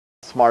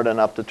smart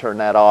enough to turn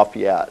that off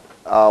yet.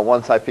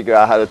 Once I figure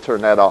out how to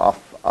turn that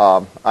off,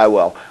 I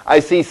will.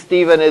 I see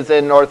Stephen is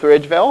in North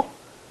Ridgeville.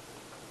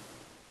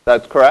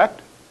 That's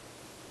correct?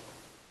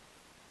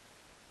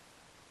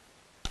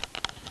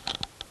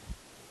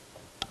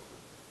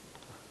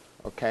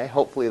 Okay,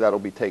 hopefully that'll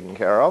be taken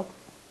care of.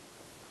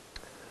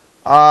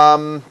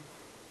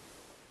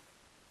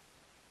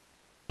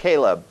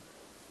 Caleb.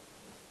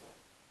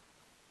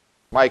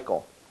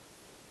 Michael.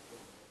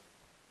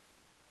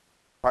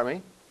 Pardon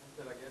me?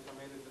 I guess I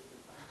made it just in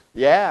time.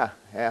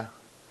 Yeah.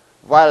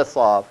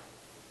 Vladislav.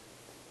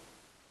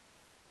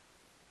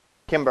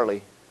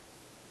 Kimberly.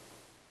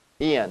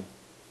 Ian.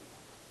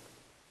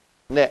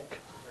 Nick.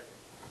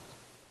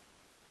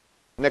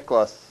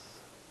 Nicholas.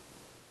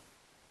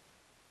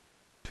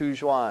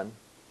 Tujuan.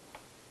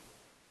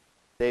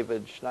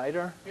 David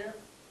Schneider. Here.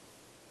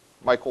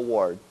 Michael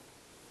Ward.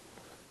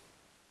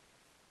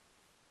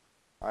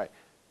 All right.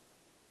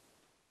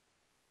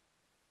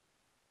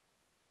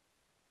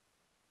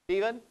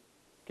 Stephen,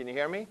 can you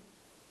hear me?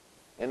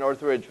 In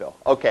North Ridgeville.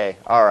 Okay,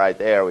 all right,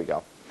 there we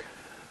go.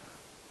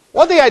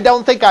 One thing I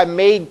don't think I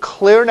made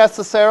clear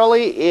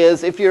necessarily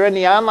is if you're in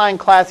the online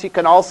class, you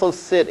can also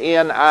sit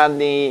in on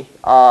the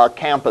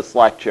campus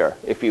lecture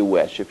if you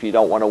wish. If you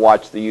don't want to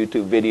watch the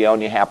YouTube video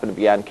and you happen to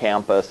be on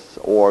campus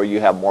or you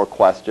have more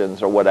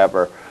questions or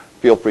whatever,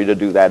 feel free to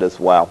do that as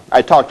well.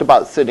 I talked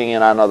about sitting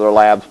in on other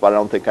labs, but I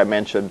don't think I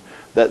mentioned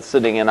that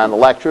sitting in on the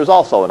lecture is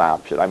also an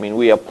option. I mean,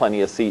 we have plenty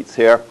of seats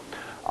here.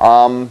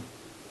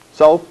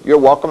 So you're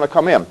welcome to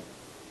come in.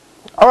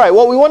 All right,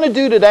 what we want to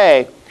do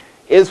today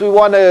is we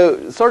want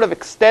to sort of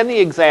extend the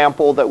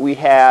example that we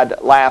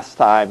had last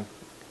time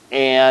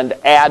and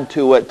add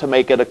to it to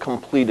make it a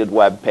completed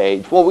web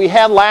page. What we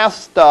had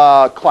last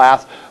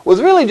class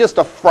was really just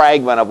a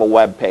fragment of a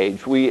web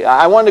page.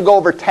 I wanted to go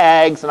over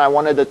tags, and I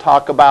wanted to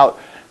talk about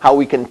how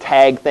we can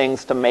tag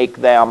things to make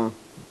them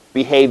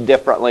behave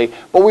differently.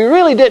 But we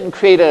really didn't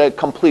create a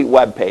complete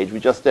web page. We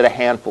just did a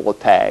handful of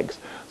tags.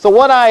 So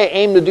what I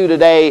aim to do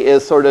today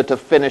is sort of to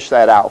finish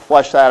that out,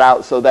 flesh that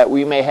out so that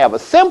we may have a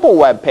simple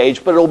web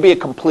page, but it'll be a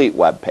complete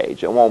web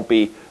page. It won't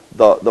be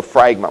the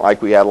fragment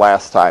like we had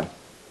last time.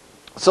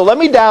 So let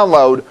me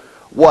download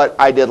what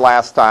I did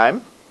last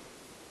time.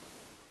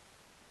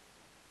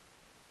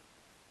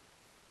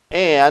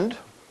 And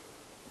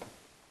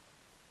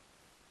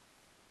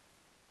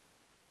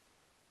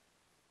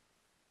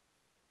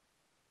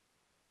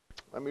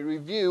let me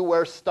review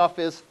where stuff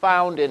is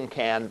found in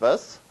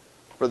Canvas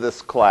for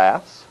this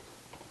class.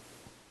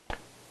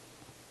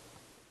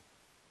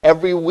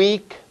 Every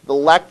week, the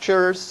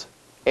lectures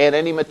and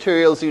any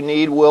materials you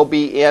need will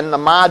be in the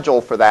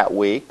module for that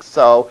week.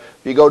 So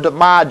if you go to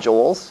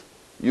modules,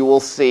 you will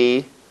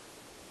see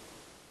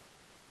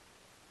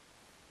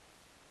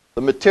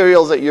the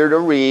materials that you're to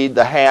read,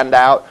 the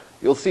handout.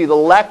 You'll see the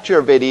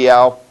lecture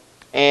video,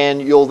 and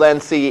you'll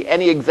then see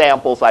any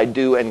examples I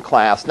do in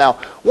class. Now,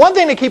 one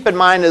thing to keep in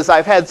mind is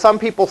I've had some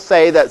people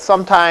say that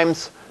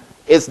sometimes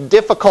it's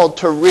difficult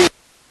to read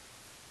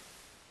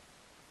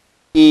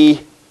the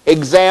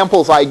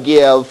examples I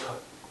give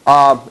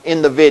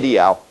in the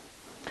video.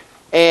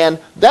 And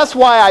that's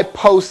why I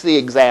post the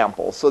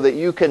example, so that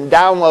you can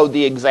download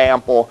the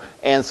example,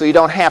 and so you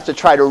don't have to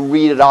try to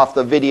read it off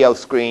the video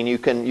screen. You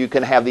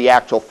can have the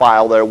actual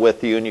file there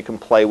with you, and you can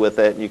play with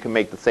it, and you can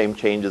make the same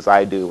changes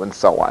I do, and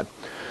so on.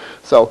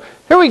 So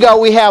here we go.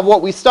 We have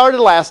what we started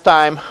last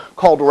time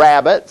called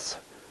rabbits.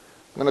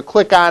 I'm going to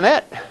click on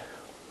it,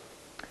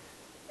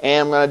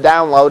 and I'm going to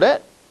download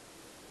it.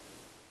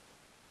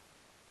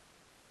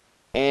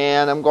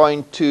 And I'm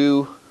going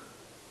to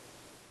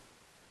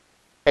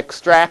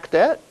extract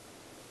it.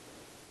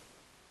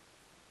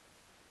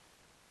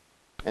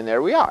 And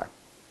there we are.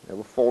 We have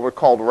a folder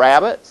called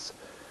Rabbits.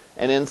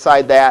 And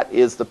inside that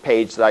is the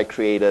page that I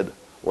created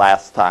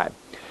last time.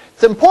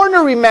 It's important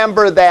to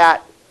remember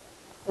that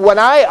when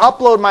I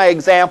upload my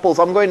examples,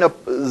 I'm going to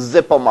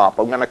zip them up.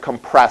 I'm going to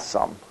compress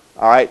them.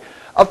 All right?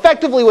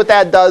 Effectively, what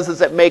that does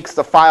is it makes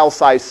the file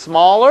size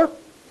smaller.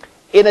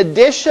 In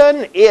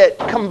addition, it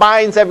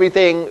combines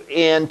everything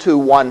into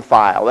one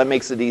file. That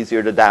makes it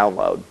easier to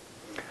download.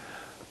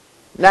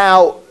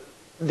 Now,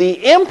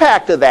 the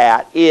impact of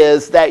that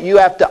is that you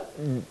have to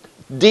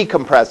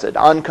decompress it,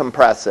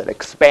 uncompress it,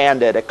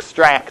 expand it,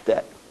 extract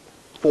it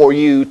for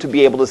you to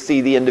be able to see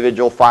the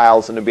individual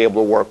files and to be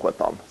able to work with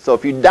them. So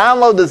if you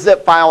download the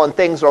zip file and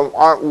things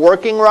aren't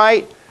working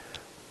right,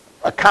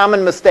 a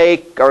common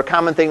mistake or a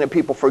common thing that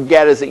people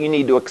forget is that you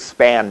need to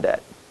expand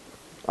it.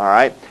 All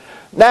right?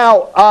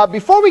 Now,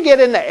 before we get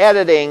into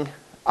editing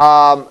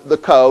the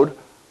code,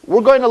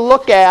 we're going to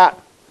look at,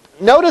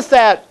 notice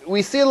that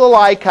we see a little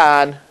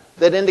icon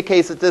that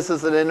indicates that this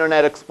is an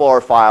Internet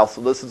Explorer file, so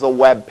this is a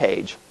web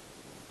page.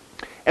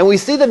 And we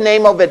see the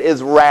name of it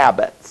is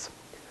rabbits.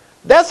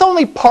 That's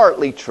only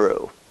partly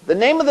true. The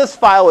name of this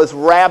file is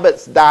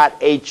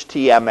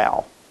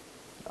rabbits.html.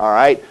 All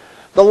right?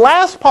 The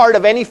last part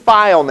of any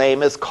file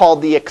name is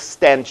called the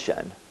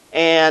extension,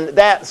 and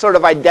that sort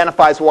of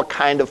identifies what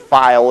kind of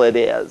file it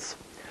is.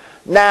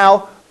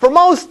 Now, for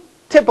most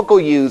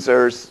typical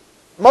users,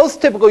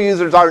 most typical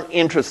users aren't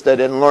interested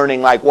in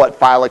learning like what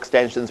file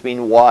extensions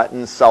mean what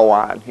and so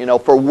on. You know,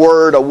 for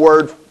Word, a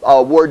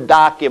Word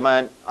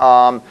document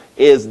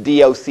is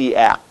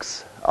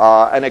docx.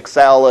 An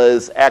Excel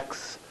is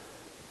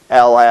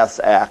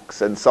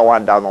xlsx, and so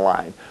on down the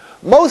line.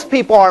 Most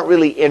people aren't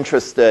really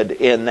interested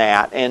in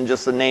that, and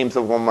just the names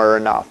of them are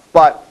enough.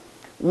 But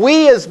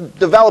we, as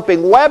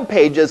developing web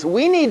pages,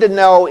 we need to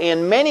know,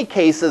 in many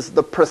cases,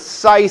 the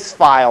precise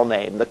file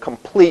name, the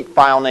complete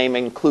file name,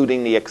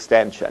 including the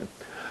extension.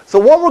 So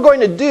what we're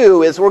going to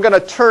do is we're going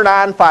to turn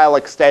on file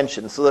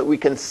extensions so that we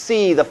can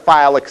see the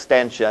file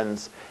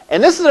extensions.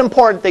 And this is an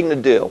important thing to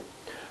do,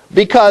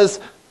 because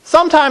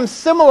sometimes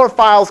similar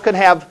files can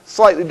have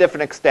slightly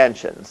different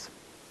extensions.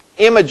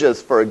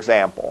 Images, for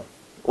example.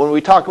 When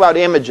we talk about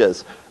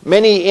images,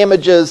 many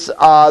images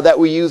that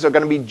we use are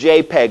going to be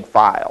JPEG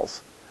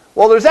files.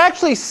 Well, there's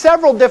actually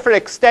several different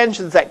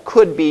extensions that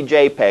could be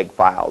JPEG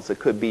files. It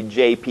could be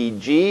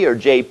JPG or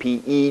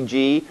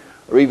JPEG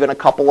or even a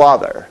couple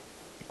other.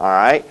 All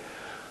right?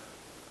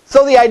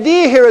 So the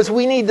idea here is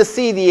we need to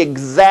see the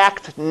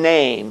exact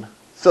name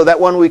so that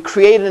when we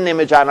create an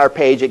image on our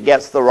page, it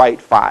gets the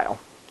right file.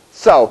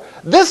 So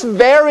this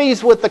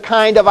varies with the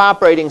kind of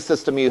operating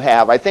system you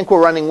have. I think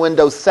we're running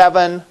Windows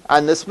 7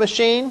 on this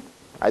machine,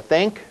 I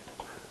think.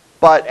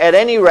 But at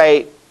any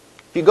rate,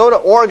 if you go to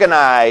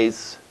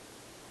Organize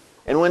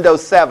in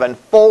Windows 7,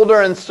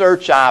 Folder and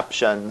Search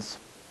Options,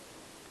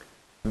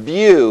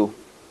 View,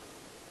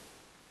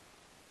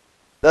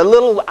 the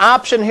little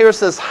option here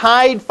says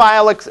Hide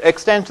File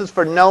Extensions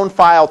for Known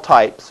File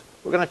Types.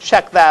 We're going to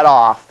check that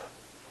off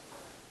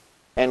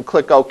and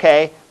click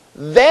OK.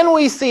 Then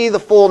we see the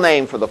full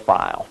name for the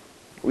file.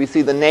 We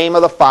see the name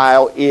of the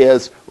file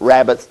is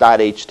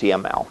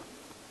rabbits.html,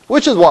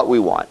 which is what we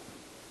want.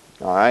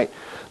 All right.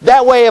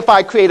 That way, if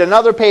I create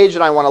another page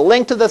and I want to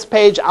link to this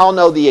page, I'll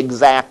know the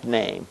exact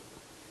name.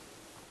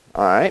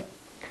 All right.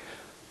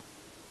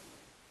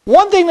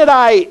 One thing that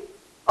I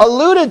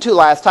alluded to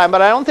last time,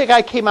 but I don't think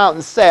I came out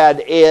and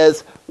said,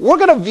 is we're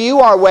going to view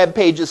our web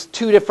pages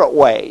two different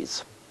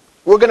ways.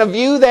 We're going to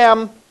view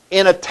them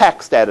in a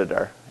text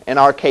editor, in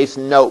our case,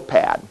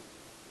 Notepad.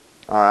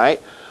 All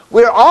right.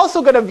 We're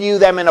also going to view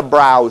them in a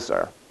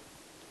browser.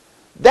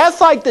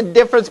 That's like the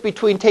difference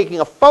between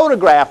taking a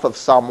photograph of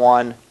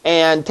someone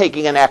and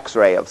taking an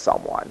X-ray of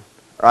someone,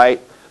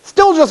 right?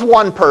 Still just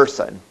one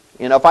person.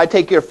 You know, if I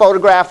take your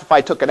photograph, if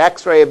I took an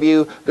X-ray of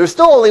you, there's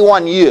still only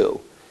one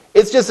you.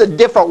 It's just a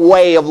different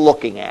way of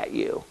looking at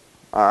you,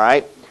 all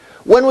right?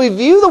 When we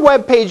view the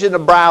web page in a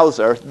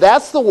browser,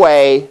 that's the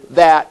way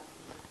that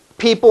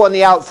people in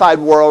the outside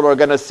world are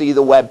going to see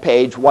the web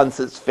page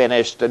once it's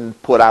finished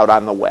and put out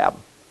on the web,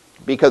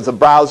 because the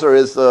browser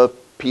is a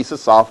piece of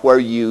software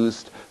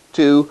used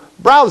to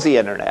browse the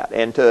internet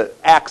and to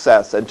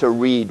access and to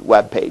read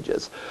web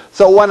pages.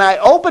 So when I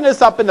open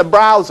this up in the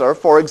browser,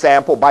 for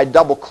example, by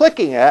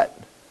double-clicking it,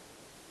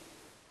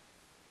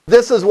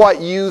 this is what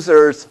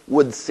users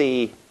would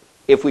see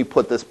if we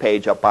put this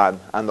page up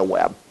on the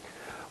web.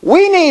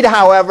 We need,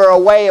 however, a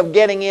way of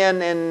getting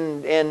in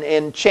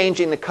and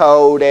changing the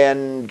code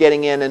and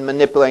getting in and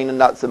manipulating the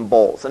nuts and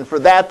bolts. And for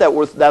that,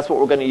 that's what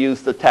we're going to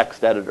use the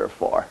text editor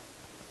for.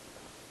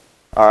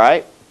 All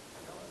right?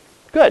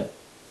 Good.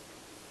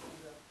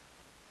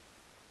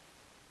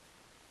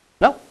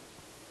 No?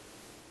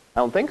 I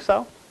don't think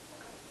so.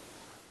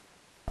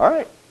 All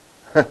right.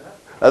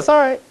 That's all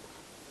right.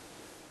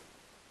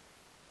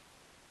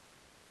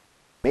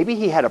 Maybe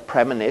he had a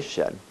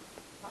premonition.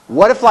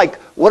 What if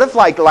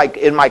like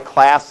in my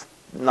class,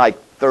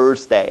 like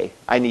Thursday,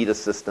 I need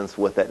assistance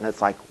with it, and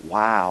it's like,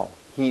 wow,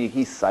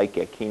 he's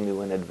psychic. He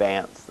knew in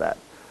advance that.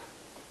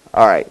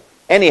 All right.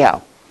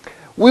 Anyhow,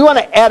 we want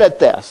to edit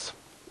this.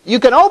 You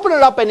can open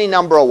it up any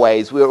number of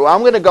ways.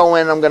 I'm going to go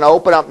in. I'm going to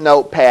open up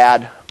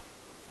Notepad,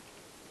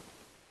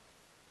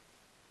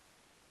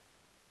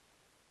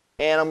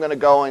 and I'm going to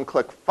go and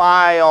click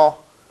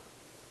File,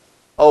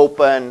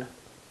 Open.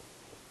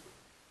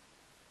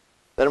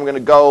 Then I'm going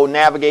to go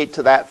navigate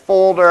to that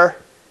folder.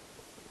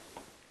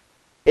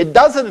 It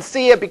doesn't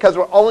see it because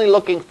we're only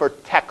looking for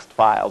text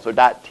files or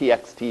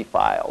 .txt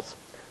files.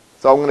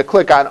 So I'm going to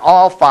click on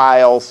All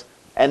Files,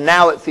 and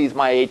now it sees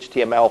my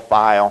HTML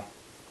file.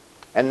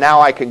 And now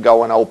I can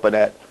go and open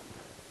it,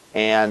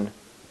 and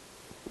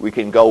we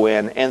can go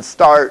in and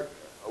start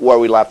where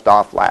we left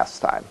off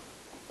last time.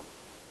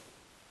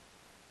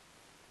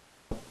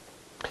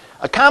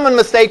 A common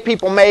mistake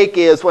people make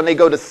is when they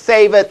go to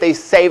save it, they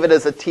save it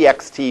as a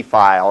TXT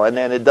file, and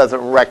then it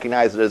doesn't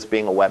recognize it as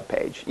being a web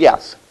page.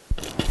 Yes?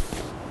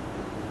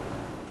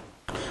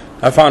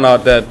 I found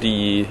out that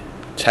the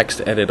text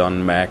edit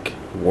on Mac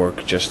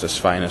work just as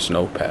fine as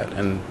Notepad,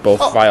 and both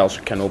files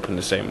can open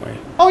the same way.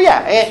 Oh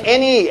yeah,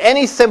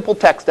 any simple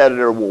text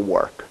editor will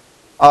work.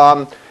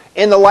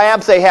 In the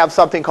labs, they have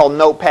something called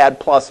Notepad++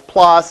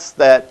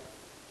 that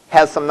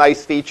has some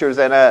nice features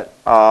in it.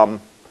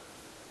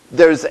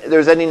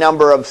 There's any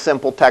number of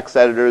simple text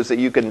editors that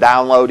you can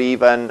download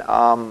even.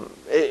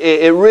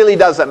 It really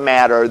doesn't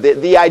matter.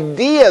 The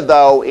idea,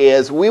 though,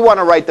 is we want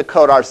to write the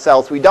code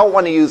ourselves. We don't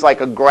want to use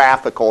like a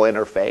graphical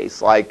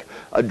interface like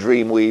a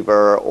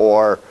Dreamweaver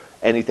or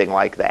anything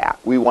like that.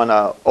 We want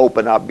to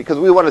open up because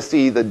we want to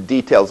see the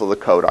details of the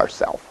code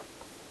ourselves.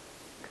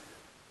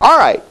 All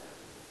right.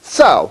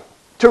 So,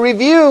 to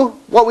review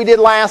what we did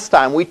last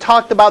time, we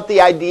talked about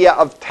the idea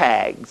of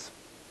tags.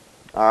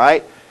 All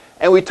right?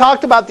 And we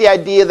talked about the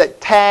idea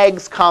that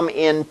tags come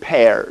in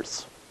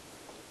pairs.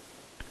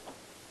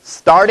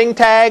 Starting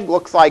tag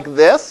looks like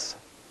this.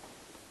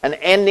 An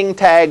ending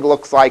tag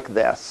looks like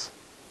this.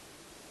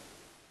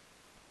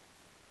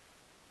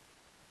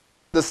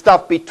 The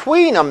stuff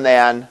between them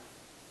then,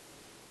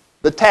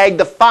 the tag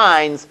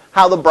defines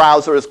how the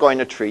browser is going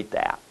to treat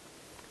that.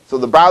 So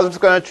the browser is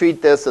going to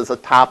treat this as a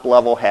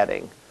top-level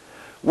heading,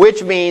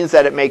 which means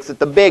that it makes it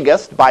the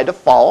biggest by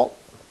default.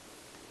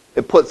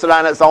 It puts it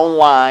on its own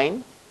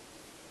line,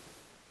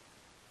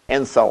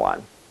 and so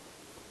on.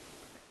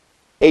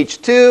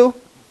 H2,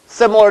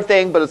 similar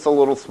thing, but it's a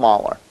little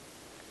smaller.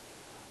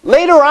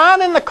 Later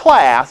on in the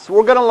class,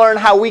 we're going to learn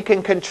how we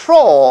can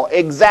control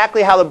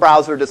exactly how the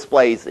browser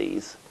displays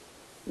these.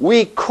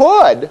 We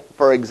could,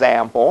 for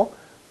example,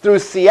 through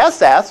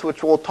CSS,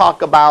 which we'll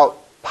talk about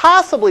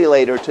possibly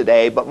later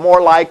today, but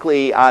more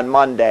likely on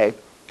Monday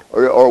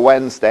or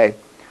Wednesday.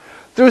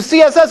 Through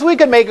CSS, we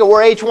could make it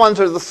where H1s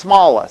are the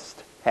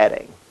smallest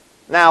heading.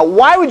 Now,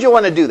 why would you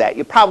want to do that?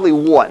 You probably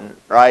wouldn't,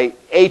 right?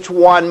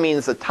 H1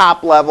 means the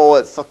top level.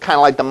 It's kind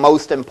of like the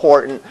most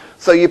important.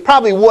 So you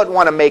probably wouldn't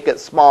want to make it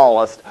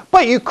smallest,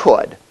 but you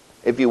could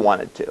if you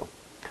wanted to.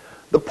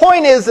 The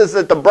point is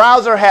that the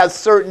browser has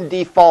certain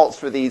defaults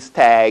for these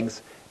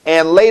tags,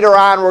 and later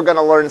on we're going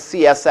to learn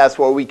CSS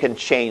where we can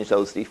change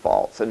those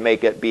defaults and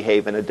make it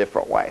behave in a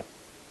different way.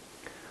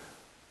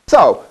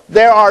 So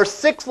there are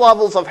 6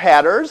 levels of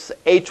headers,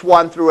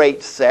 H1 through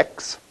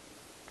H6.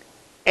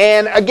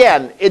 And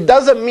again, it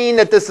doesn't mean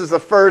that this is the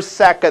first,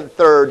 second,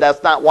 third.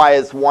 That's not why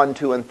it's 1,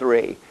 2, and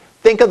 3.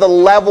 Think of the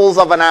levels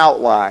of an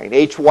outline.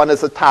 H1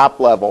 is a top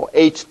level.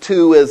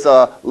 H2 is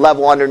a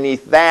level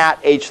underneath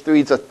that.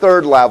 H3 is a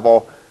third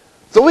level.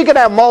 So we could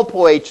have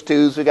multiple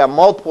H2s. We got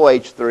multiple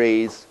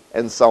H3s,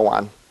 and so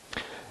on.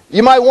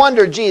 You might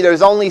wonder, gee,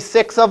 there's only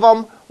 6 of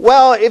them.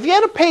 Well, if you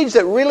had a page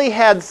that really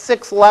had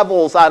 6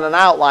 levels on an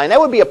outline, that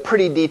would be a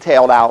pretty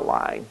detailed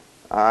outline.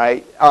 All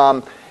right.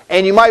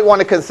 And you might want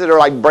to consider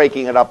like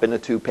breaking it up into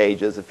 2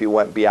 pages if you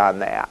went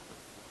beyond that.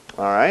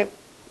 All right?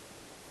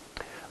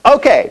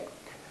 Okay.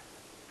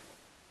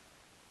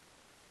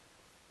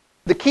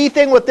 The key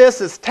thing with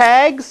this is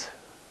tags,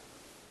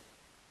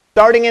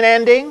 starting and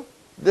ending.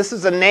 This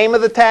is the name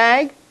of the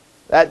tag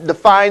that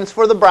defines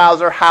for the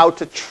browser how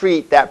to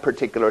treat that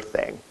particular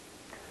thing.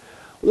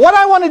 What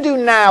I want to do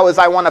now is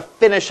I want to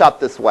finish up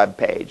this web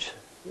page.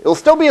 It'll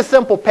still be a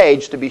simple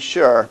page to be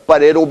sure,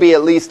 but it'll be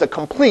at least a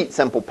complete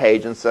simple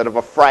page instead of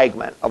a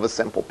fragment of a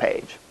simple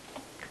page.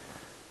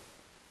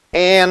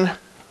 And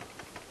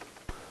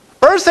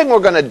first thing we're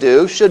going to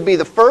do should be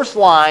the first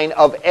line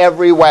of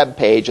every web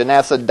page, and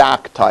that's a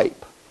doc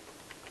type.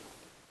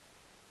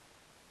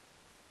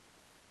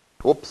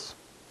 Whoops.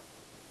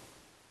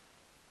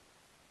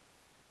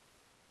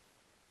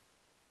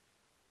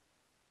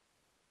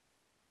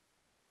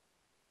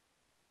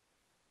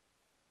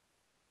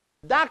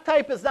 Doc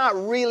type is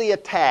not really a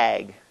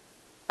tag.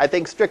 I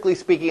think strictly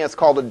speaking it's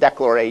called a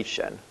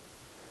declaration.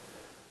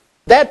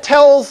 That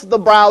tells the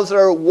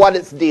browser what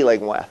it's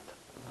dealing with.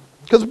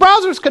 Because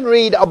browsers can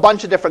read a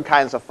bunch of different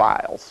kinds of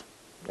files.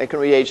 They can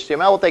read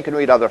HTML, but they can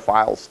read other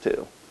files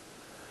too.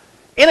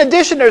 In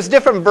addition, there's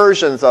different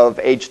versions of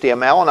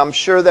HTML, and I'm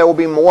sure there will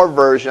be more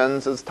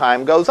versions as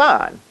time goes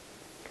on.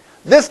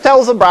 This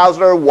tells the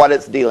browser what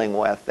it's dealing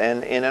with.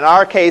 And in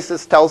our case,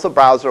 this tells the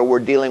browser we're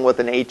dealing with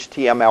an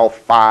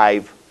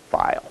HTML5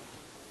 file.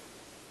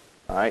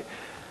 All right.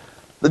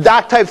 The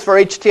doc types for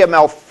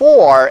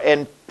HTML4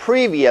 and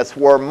previous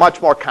were much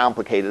more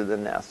complicated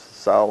than this.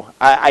 So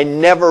I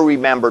never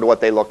remembered what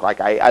they looked like.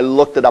 I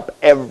looked it up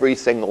every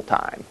single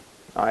time.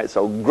 All right.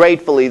 So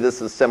gratefully, this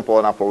is simple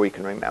enough where we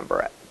can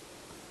remember it.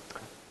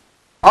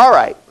 All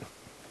right.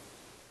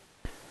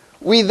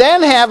 We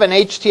then have an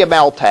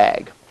HTML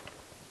tag.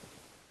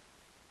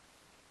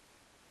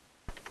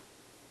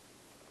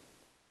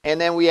 And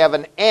then we have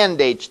an end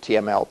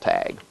HTML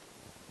tag.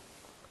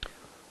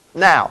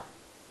 Now,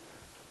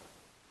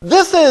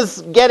 this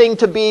is getting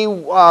to be,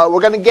 we're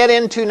going to get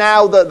into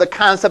now the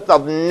concept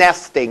of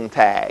nesting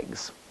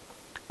tags.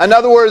 In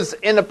other words,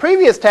 in the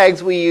previous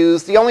tags we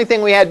used, the only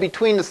thing we had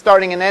between the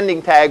starting and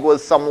ending tag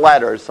was some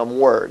letters, some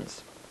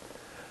words.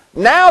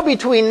 Now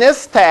between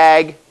this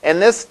tag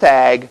and this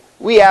tag,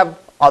 we have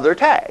other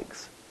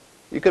tags.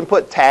 You can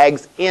put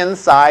tags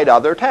inside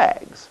other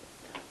tags.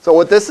 So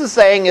what this is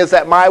saying is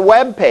that my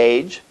web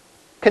page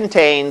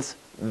contains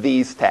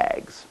these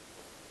tags.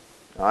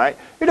 All right?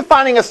 You're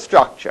defining a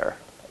structure,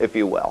 if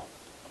you will.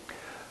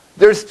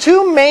 There's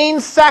 2 main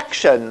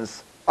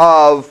sections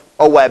of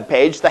a web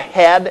page, the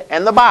head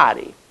and the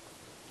body.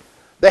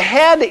 The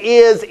head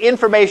is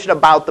information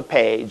about the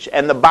page,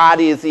 and the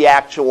body is the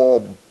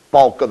actual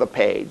bulk of the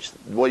page,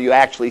 what you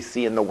actually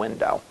see in the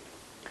window.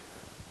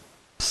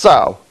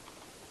 So,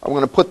 I'm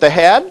going to put the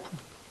head.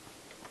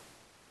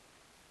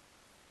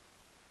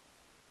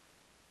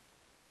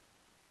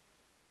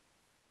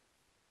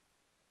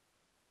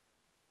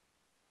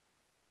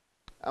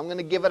 I'm going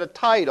to give it a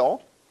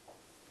title.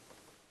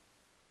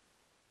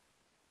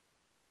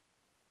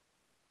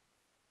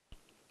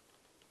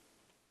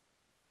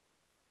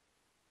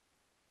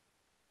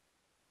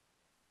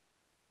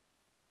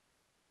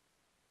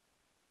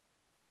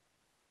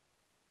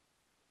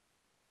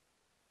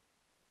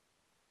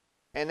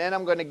 And then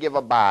I'm going to give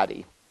a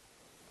body.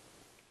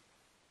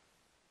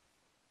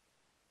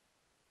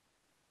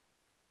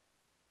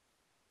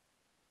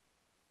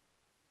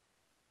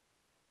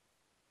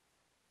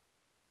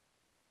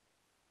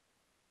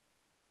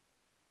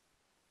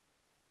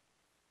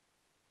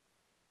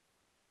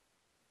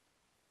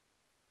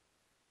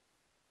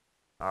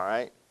 All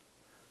right.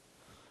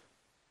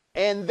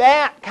 And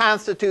that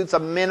constitutes a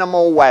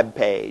minimal web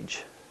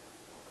page.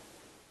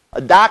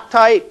 A doc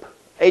type,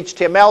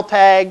 HTML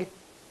tag,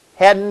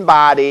 head and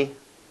body,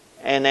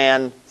 and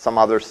then some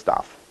other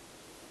stuff.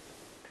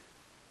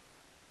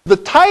 The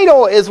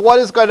title is what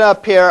is going to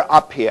appear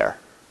up here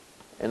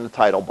in the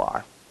title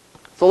bar.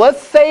 So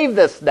let's save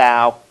this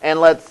now, and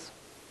let's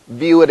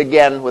view it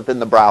again within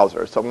the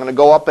browser. So I'm going to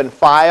go up in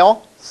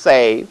File,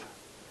 Save.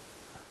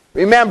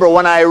 Remember,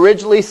 when I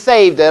originally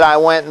saved it, I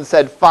went and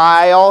said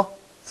File,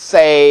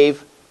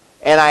 Save,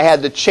 and I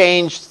had to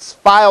change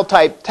file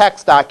type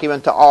text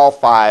document to all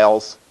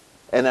files,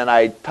 and then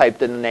I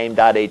typed in the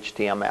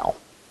name.html.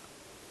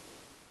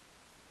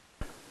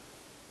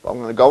 So I'm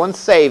going to go and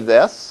save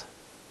this,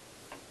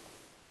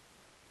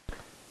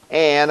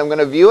 and I'm going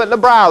to view it in the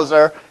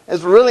browser.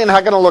 It's really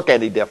not going to look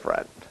any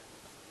different,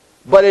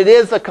 but it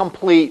is a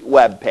complete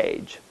web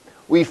page.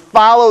 We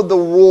followed the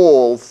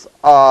rules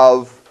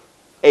of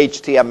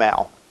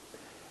HTML.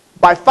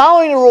 By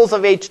following the rules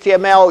of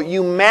HTML,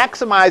 you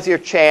maximize your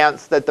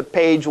chance that the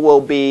page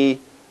will be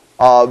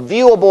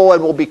viewable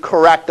and will be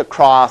correct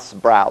across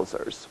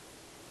browsers.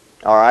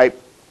 All right?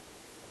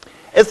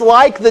 It's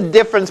like the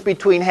difference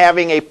between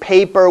having a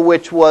paper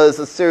which was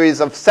a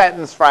series of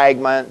sentence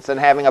fragments and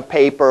having a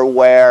paper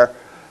where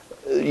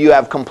you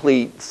have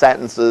complete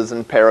sentences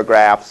and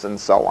paragraphs and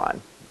so on.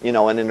 You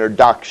know, an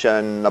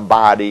introduction, a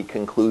body,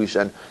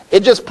 conclusion.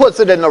 It just puts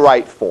it in the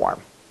right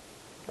form.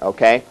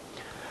 Okay?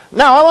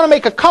 Now, I want to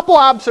make a couple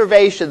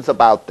observations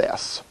about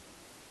this.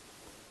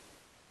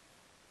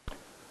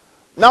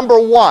 Number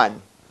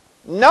one,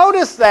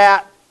 notice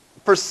that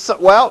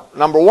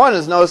number one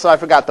is notice that I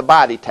forgot the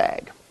body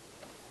tag.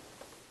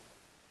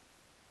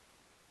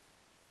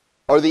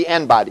 Or the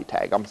end body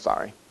tag, I'm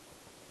sorry.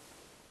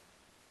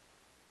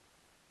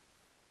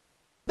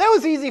 That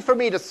was easy for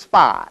me to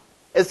spot.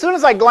 As soon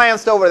as I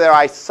glanced over there,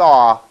 I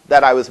saw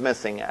that I was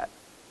missing it.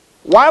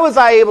 Why was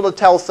I able to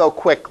tell so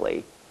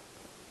quickly?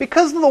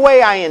 Because of the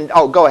way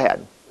go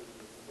ahead.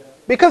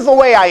 Because of the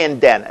way I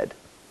indented.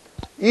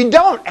 You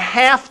don't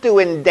have to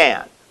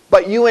indent,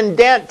 but you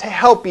indent to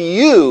help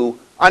you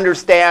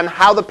understand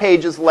how the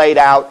page is laid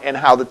out and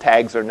how the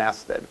tags are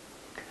nested.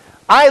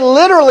 I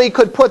literally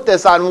could put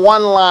this on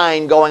one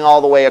line going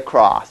all the way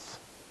across,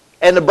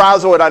 and the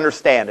browser would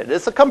understand it.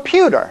 It's a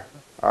computer,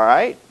 all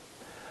right?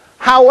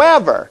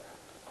 However,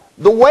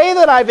 the way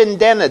that I've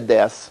indented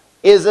this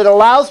is it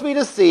allows me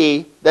to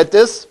see that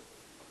this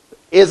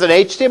is an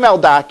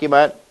HTML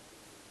document,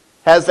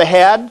 has the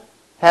head,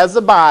 has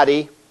the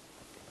body.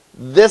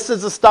 This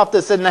is the stuff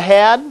that's in the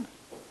head.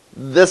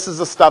 This is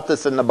the stuff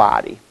that's in the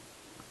body.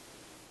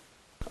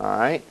 All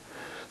right?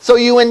 So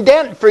you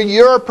indent for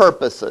your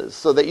purposes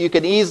so that you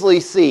can easily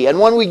see. And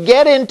when we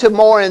get into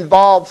more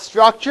involved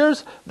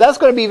structures, that's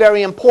going to be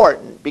very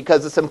important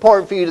because it's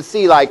important for you to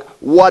see, like,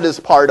 what is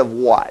part of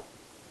what.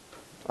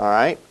 All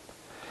right?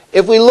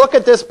 If we look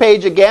at this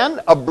page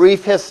again, a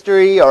brief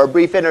history or a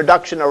brief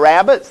introduction to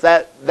rabbits,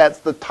 that's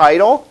the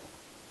title.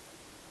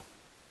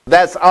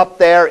 That's up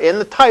there in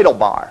the title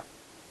bar.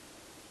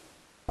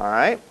 All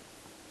right?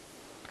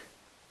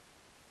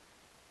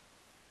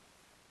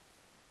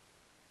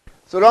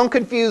 So don't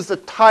confuse the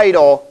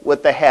title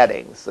with the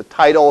headings. The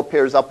title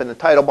appears up in the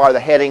title bar. The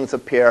headings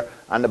appear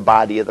on the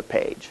body of the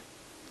page.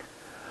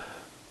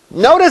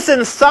 Notice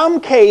in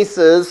some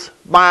cases,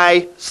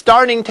 my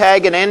starting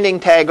tag and ending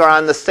tag are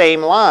on the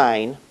same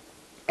line,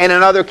 and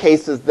in other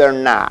cases, they're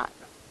not.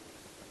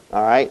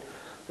 All right?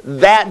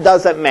 That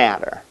doesn't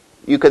matter.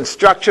 You can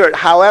structure it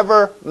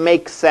however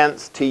makes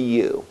sense to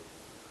you.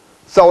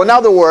 So in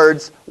other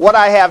words, what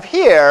I have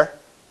here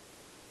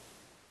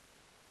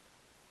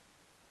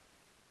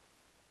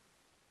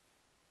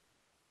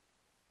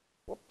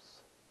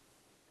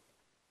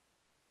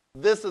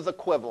this is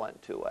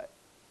equivalent to it.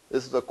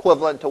 This is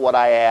equivalent to what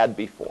I had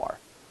before.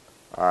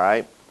 All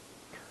right?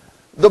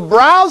 The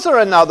browser,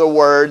 in other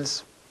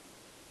words,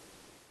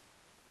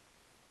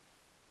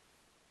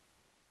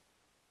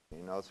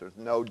 you notice there's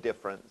no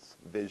difference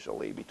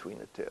visually between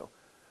the two.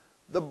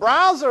 The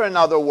browser, in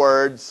other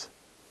words,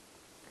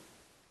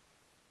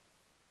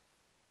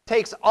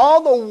 takes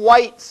all the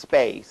white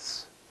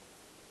space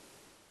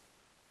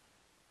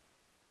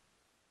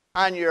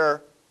on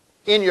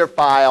in your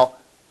file,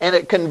 and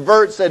it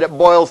converts it, it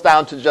boils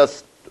down to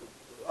just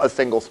a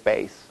single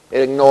space. It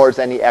ignores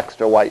any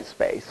extra white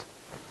space.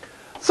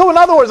 So in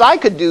other words, I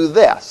could do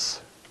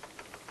this.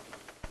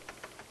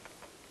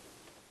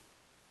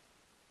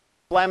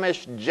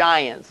 Flemish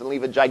giants and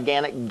leave a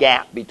gigantic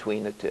gap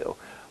between the two.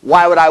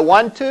 Why would I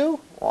want to?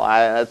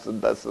 Well,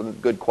 that's a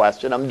good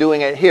question. I'm doing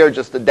it here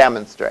just to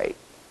demonstrate.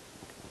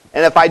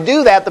 And if I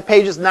do that, the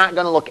page is not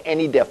going to look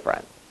any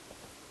different.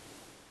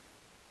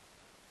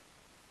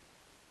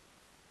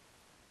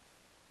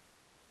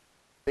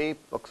 See,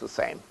 looks the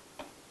same.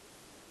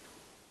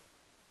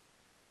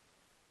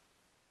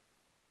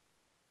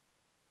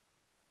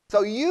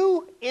 So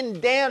you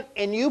indent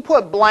and you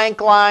put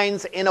blank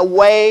lines in a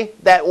way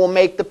that will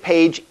make the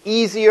page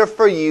easier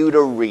for you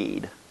to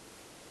read.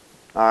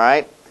 All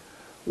right?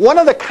 One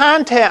of the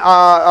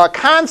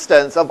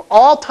constants of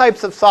all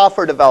types of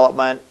software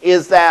development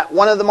is that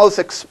one of the most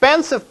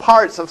expensive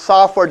parts of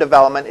software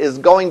development is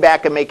going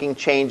back and making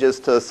changes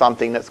to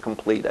something that's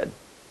completed.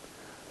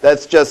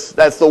 That's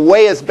the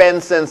way it's been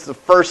since the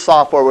first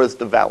software was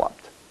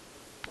developed.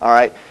 All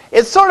right?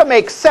 It sort of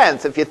makes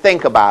sense if you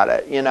think about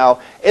it. You know,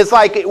 it's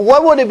like,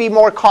 what would it be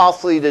more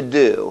costly to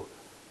do?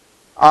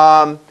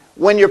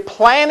 When you're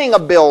planning a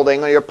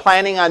building or you're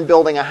planning on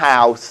building a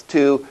house,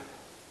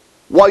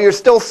 while you're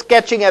still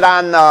sketching it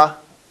on the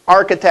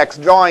architect's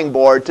drawing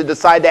board, to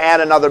decide to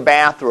add another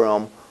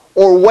bathroom,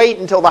 or wait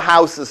until the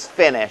house is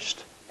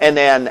finished and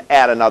then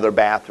add another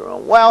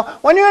bathroom. Well,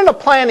 when you're in the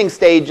planning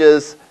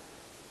stages,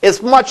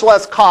 it's much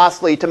less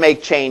costly to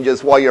make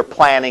changes while you're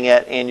planning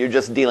it and you're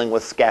just dealing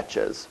with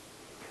sketches.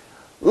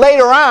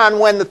 Later on,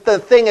 when the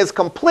thing is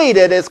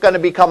completed, it's going to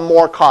become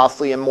more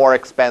costly and more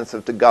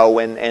expensive to go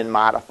and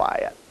modify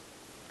it.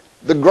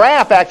 The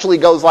graph actually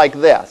goes like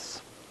this.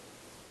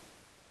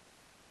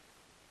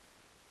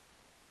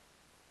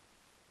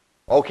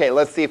 Okay,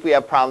 let's see if we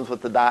have problems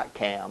with the dot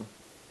cam.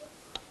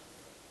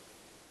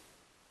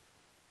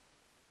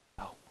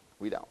 No,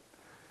 we don't.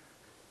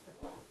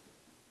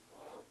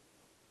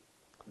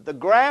 The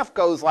graph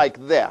goes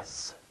like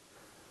this.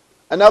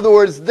 In other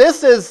words,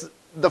 this is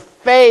the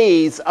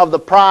phase of the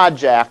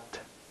project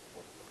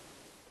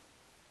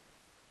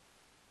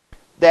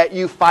that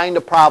you find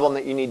a problem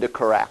that you need to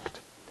correct.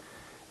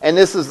 And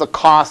this is the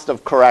cost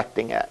of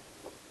correcting it.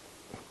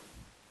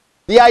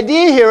 The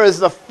idea here is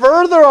the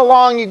further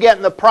along you get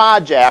in the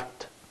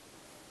project,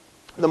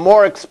 the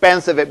more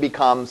expensive it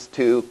becomes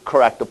to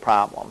correct a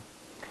problem.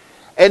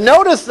 And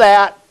notice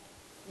that,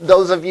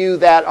 those of you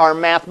that are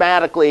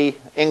mathematically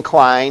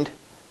inclined,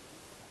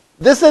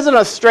 this isn't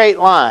a straight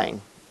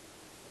line.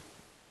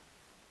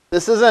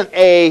 This isn't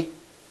a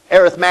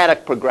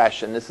arithmetic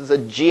progression. This is a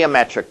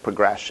geometric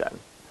progression.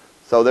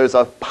 So there's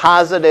a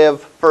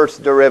positive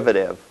first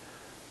derivative.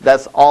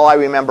 That's all I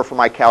remember from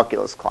my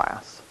calculus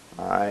class.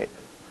 All right.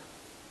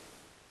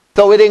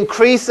 So it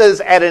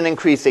increases at an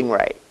increasing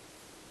rate.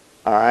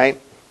 All right.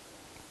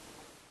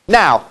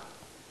 Now,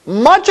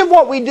 much of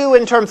what we do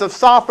in terms of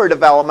software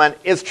development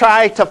is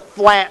try to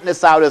flatten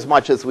this out as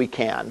much as we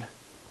can.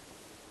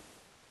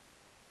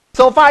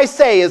 So if I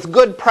say it's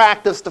good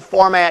practice to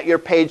format your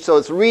page so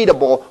it's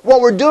readable,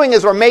 what we're doing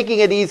is we're making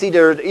it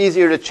easier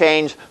to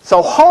change,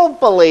 so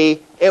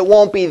hopefully it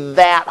won't be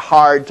that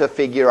hard to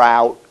figure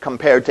out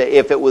compared to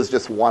if it was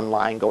just one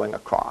line going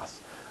across.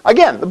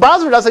 Again, the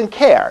browser doesn't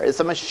care. It's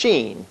a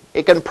machine.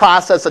 It can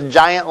process a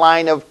giant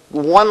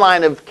one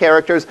line of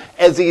characters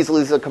as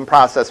easily as it can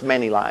process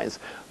many lines.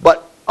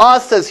 But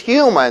us as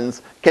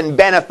humans can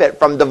benefit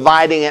from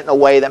dividing it in a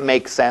way that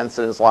makes sense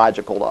and is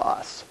logical to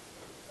us.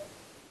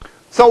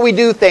 So we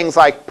do things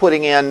like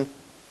putting in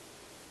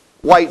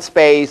white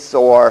space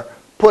or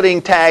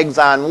putting tags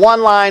on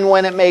one line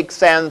when it makes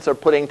sense or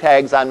putting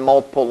tags on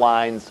multiple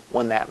lines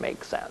when that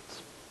makes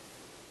sense.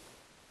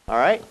 All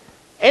right?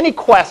 Any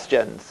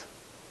questions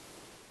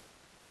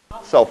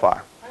so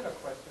far? I have a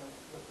question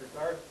with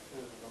regard to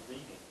the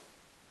reading.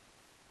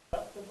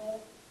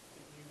 Acceptable to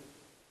use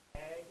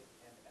tag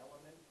and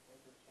element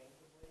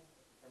interchangeably in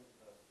terms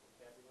of the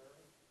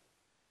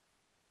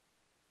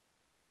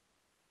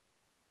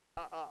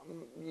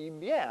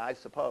vocabulary? Yeah, I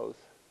suppose.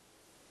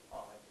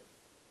 Oh,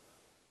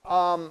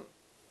 I see.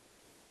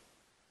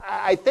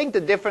 I think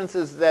the difference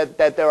is that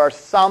there are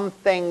some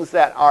things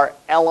that are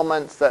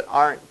elements that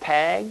aren't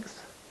tags.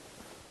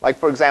 Like,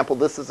 for example,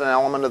 this is an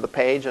element of the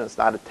page and it's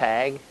not a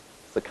tag.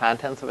 It's the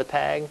contents of a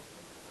tag.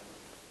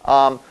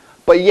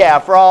 But yeah,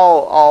 for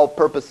all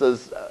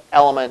purposes,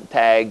 element,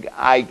 tag,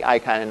 I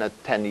kind of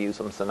tend to use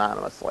them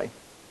synonymously.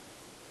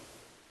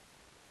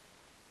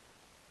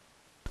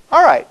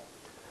 All right.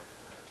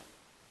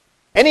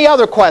 Any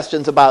other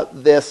questions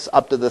about this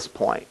up to this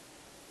point?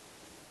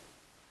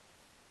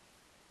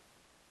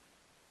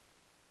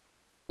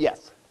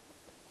 Yes.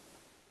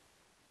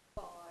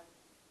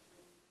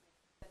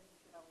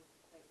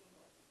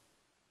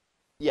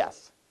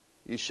 Yes,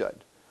 you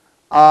should.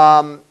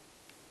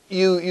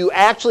 You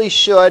actually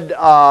should,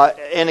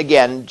 and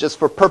again, just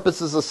for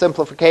purposes of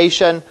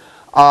simplification,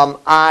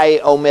 I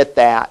omit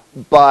that,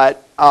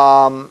 but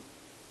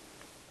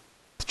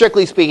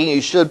strictly speaking,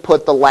 you should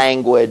put the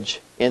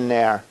language in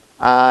there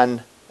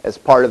on as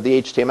part of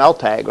the HTML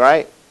tag,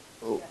 right?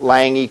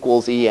 Lang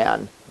equals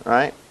en,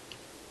 right?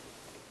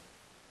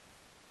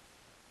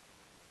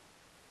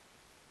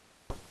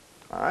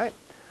 All right.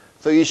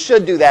 So you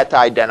should do that to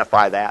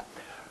identify that.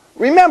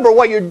 Remember,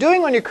 what you're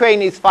doing when you're creating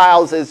these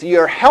files is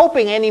you're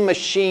helping any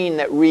machine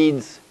that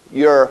reads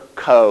your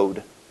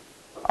code,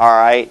 all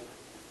right,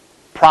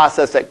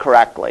 process it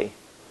correctly.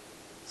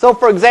 So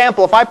for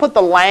example, if I put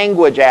the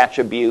language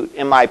attribute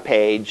in my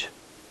page,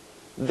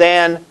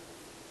 then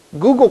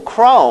Google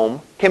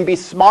Chrome can be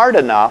smart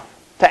enough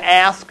to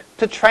ask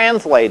to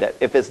translate it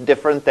if it's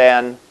different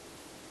than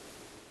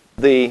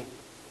the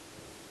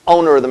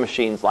owner of the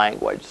machine's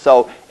language.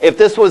 So if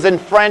this was in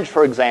French,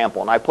 for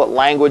example, and I put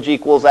language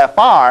equals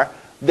FR,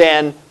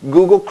 then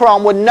Google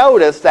Chrome would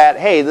notice that,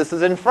 hey, this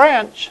is in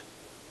French.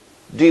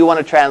 Do you want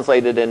to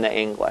translate it into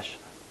English?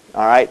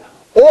 All right.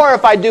 Or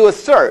if I do a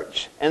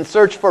search and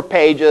search for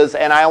pages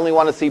and I only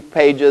want to see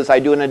pages, I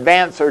do an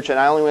advanced search and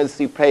I only want to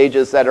see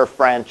pages that are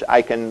French,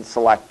 I can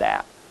select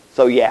that.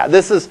 So yeah,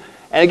 this is,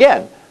 and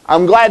again,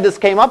 I'm glad this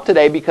came up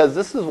today because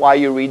this is why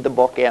you read the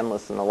book and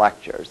listen to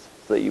lectures,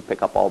 so that you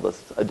pick up all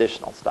this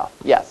additional stuff.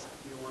 Yes?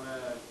 You want to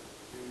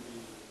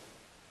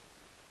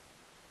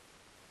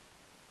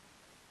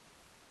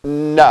do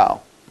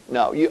No.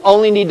 No, you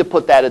only need to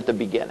put that at the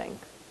beginning.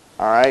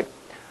 All right?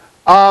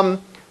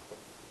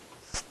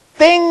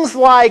 Things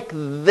like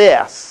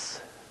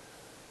this,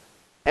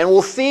 and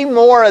we'll see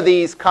more of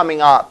these coming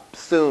up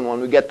soon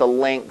when we get the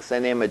links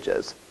and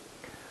images.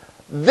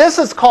 This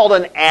is called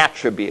an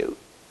attribute.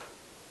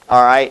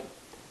 All right?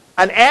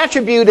 An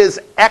attribute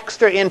is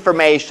extra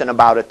information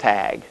about a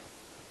tag.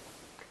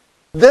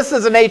 This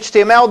is an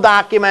HTML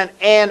document,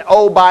 and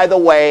oh, by the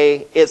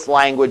way, its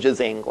language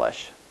is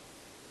English.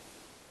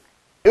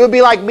 It would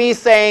be like me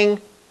saying,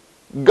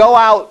 go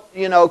out,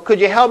 you know, could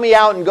you help me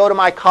out and go to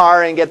my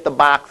car and get the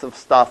box of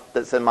stuff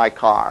that's in my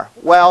car?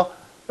 Well,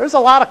 there's a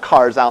lot of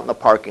cars out in the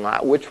parking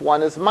lot. Which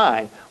one is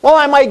mine? Well,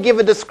 I might give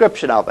a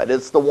description of it.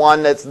 It's the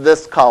one that's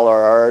this color,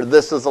 or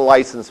this is a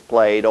license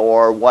plate,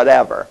 or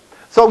whatever.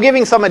 So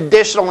giving some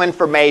additional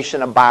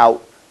information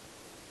about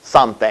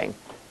something.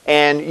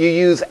 And you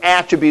use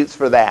attributes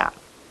for that.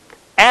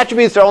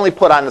 Attributes are only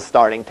put on the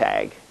starting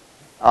tag.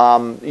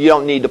 You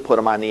don't need to put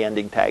them on the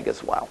ending tag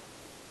as well.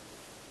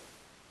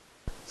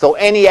 So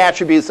any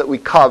attributes that we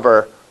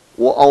cover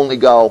will only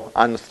go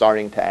on the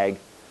starting tag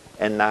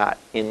and not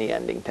in the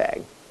ending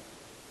tag.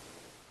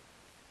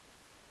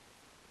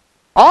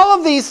 All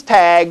of these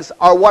tags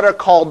are what are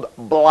called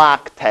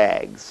block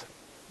tags.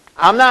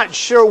 I'm not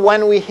sure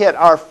when we hit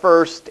our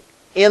first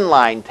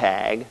inline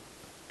tag,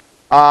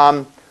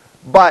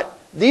 but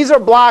these are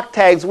block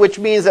tags, which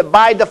means that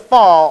by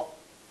default,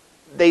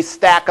 they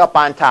stack up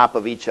on top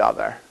of each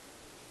other.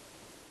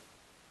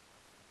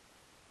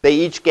 They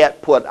each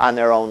get put on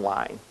their own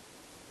line.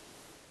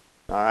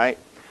 All right?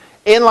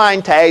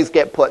 Inline tags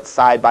get put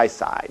side by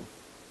side.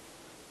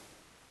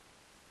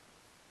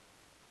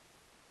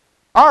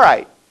 All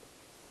right.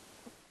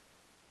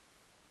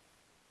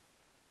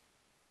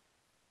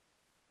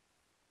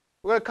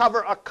 We're going to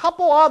cover a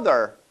couple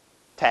other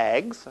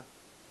tags.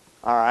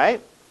 All right?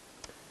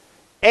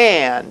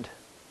 And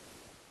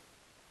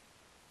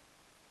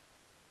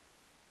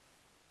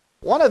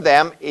one of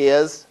them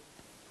is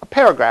a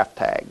paragraph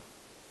tag.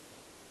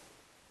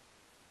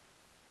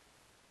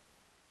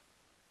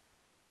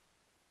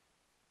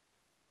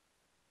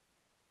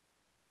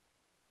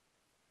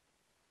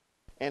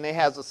 And it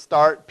has a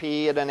start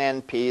P and an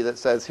end P that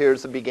says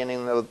here's the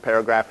beginning of the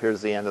paragraph,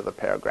 here's the end of the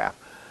paragraph.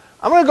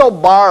 I'm going to go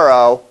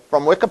borrow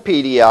from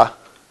Wikipedia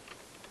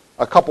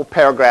a couple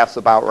paragraphs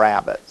about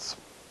rabbits.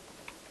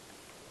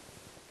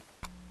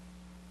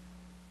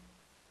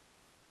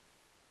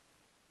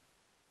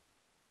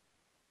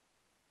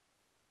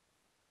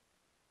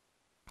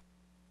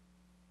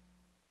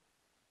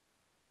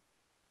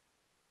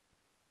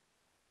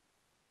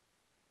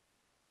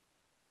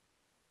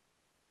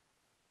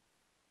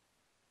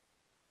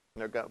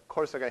 Of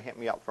course, they're going to hit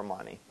me up for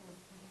money.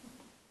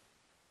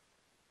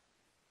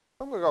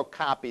 I'm going to go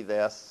copy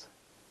this.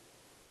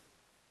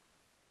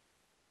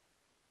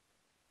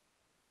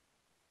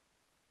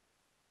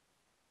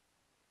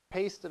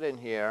 Paste it in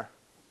here.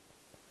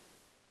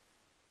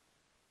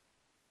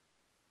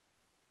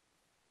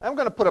 I'm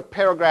going to put a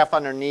paragraph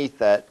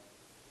underneath it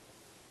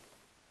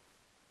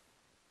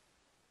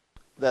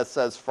that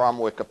says from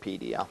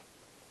Wikipedia.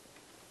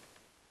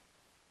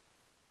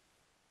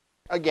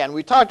 Again,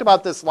 we talked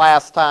about this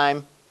last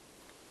time.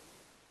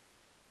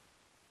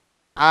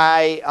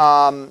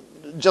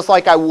 Just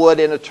like I would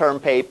in a term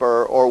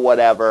paper or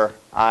whatever,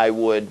 I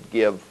would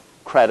give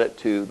credit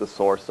to the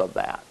source of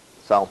that.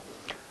 So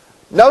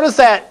notice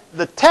that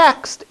the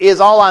text is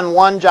all on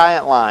one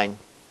giant line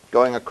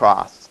going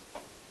across.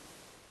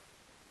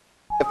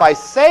 If I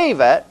save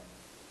it,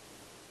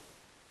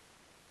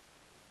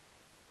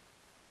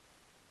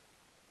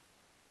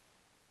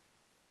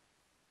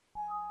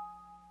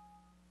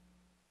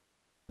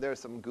 There's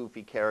some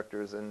goofy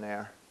characters in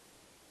there.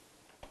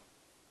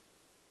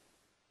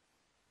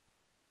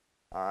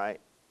 All right.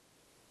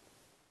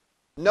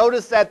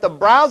 Notice that the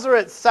browser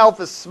itself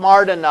is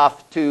smart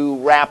enough to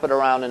wrap it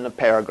around in the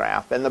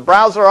paragraph. And the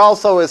browser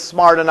also is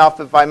smart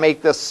enough, if I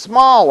make this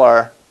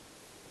smaller,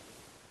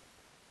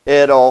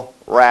 it'll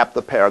wrap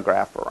the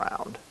paragraph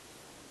around.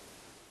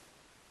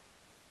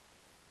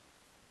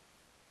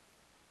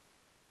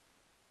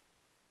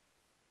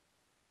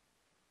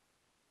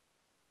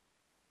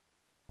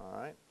 All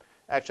right.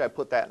 Actually, I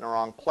put that in the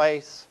wrong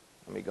place.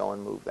 Let me go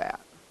and move that.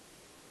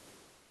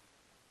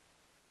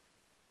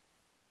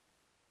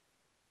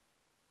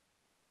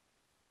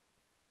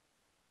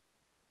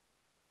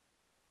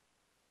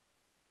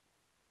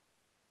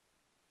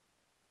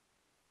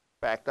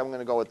 In fact, I'm going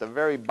to go at the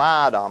very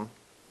bottom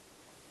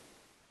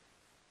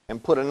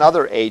and put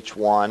another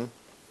H1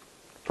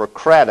 for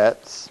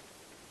credits.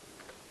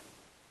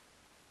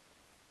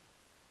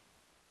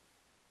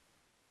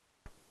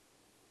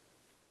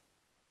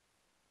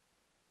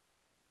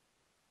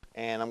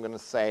 And I'm going to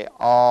say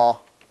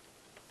all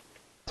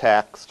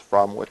text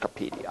from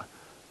Wikipedia.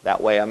 That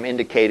way I'm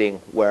indicating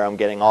where I'm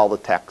getting all the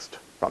text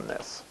from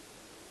this.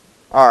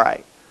 All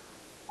right.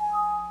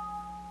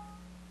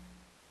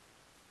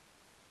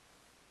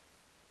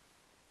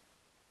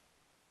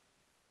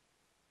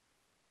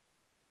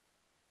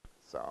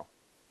 So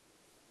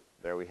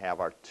there we have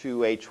our two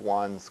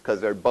H1s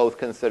because they're both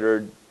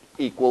considered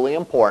equally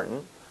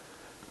important.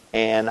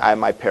 And I have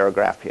my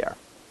paragraph here.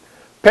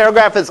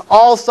 Paragraph is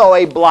also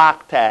a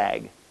block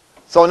tag.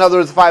 So in other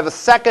words, if I have a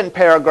second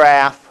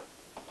paragraph,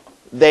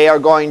 they are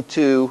going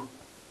to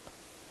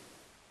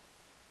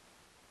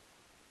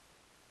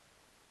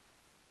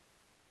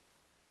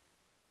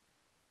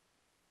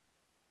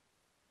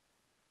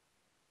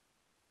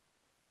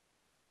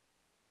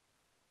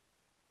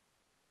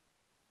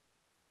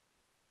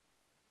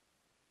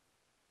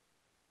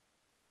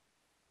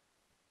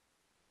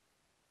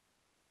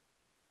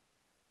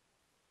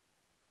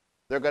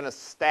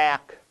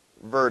stack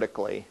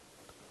vertically.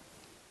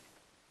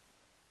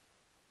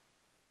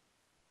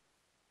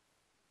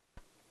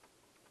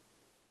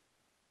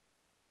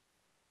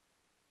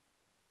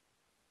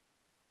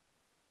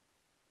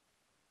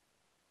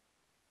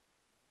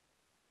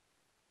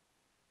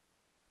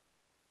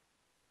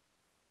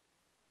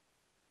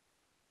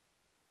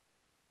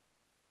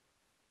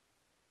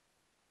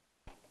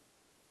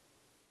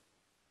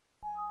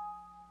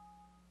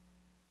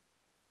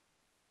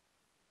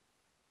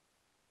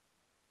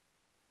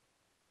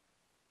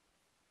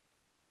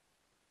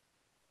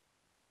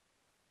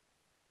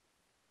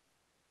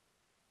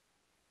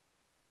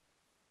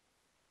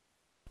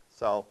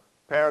 So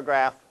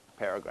paragraph,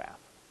 paragraph.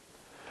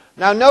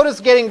 Now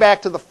notice, getting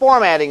back to the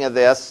formatting of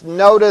this,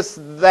 notice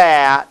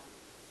that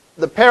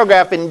the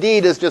paragraph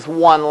indeed is just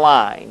one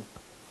line.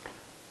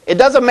 It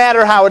doesn't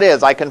matter how it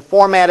is. I can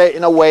format it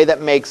in a way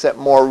that makes it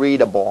more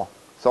readable.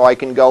 So I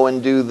can go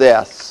and do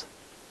this.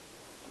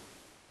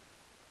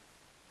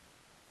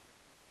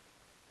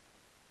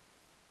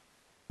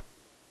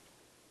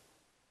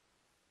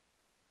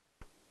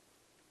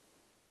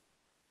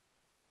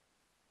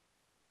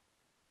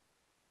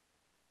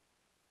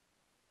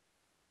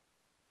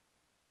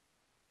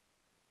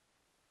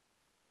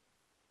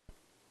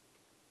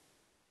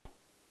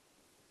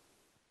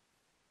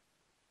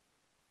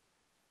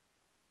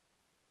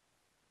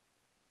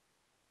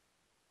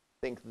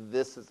 I think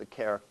this is a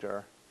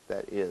character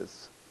that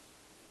is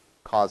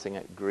causing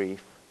it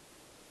grief.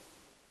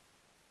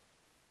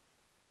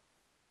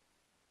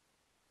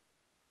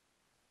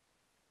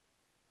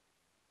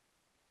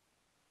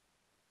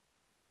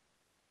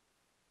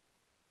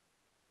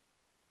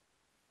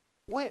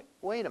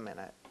 Wait a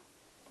minute.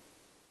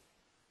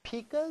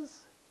 Pikas?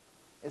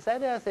 Is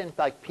that as in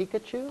like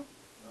Pikachu?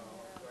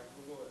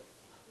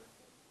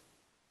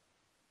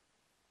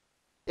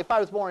 If I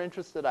was more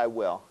interested, I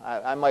will.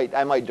 I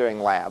might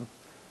during lab.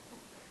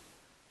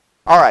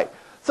 All right.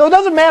 So it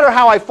doesn't matter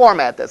how I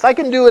format this. I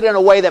can do it in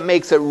a way that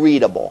makes it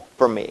readable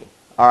for me.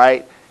 All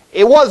right.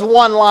 It was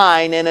one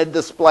line and it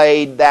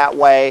displayed that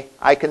way.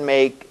 I can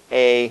make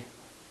a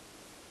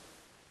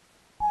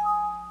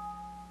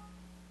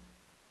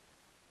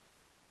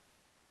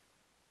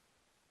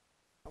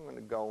I'm going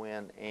to go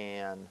in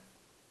and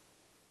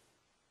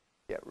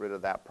get rid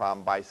of that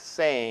problem by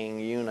saying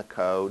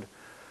Unicode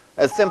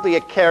as simply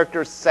a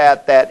character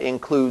set that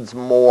includes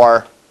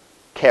more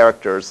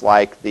characters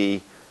like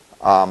the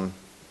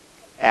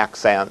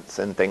accents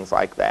and things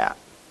like that.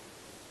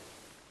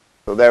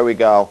 So there we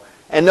go.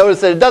 And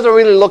notice that it doesn't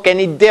really look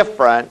any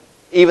different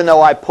even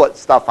though I put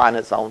stuff on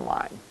its own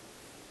line.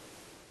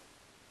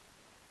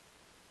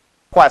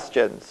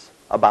 Questions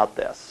about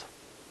this?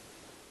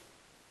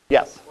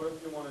 Yes? What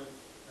if you wanted an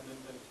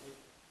indentation?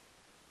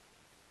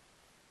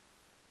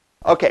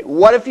 Okay,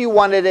 what if you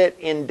wanted it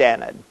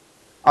indented?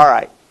 All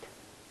right.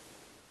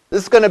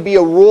 This is going to be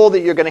a rule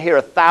that you're going to hear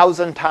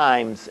 1,000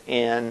 times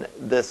in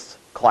this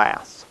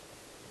class.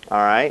 All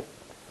right?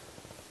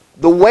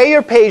 The way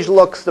your page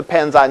looks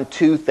depends on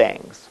two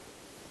things.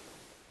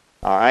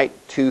 All right?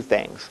 Two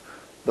things.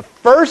 The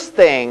first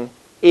thing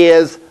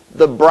is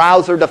the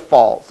browser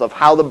defaults of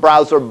how the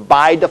browser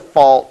by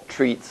default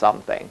treats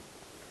something.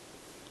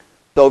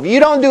 So if you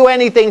don't do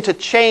anything to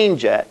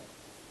change it,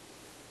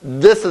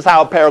 this is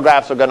how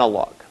paragraphs are going to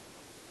look.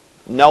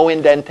 No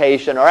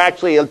indentation, or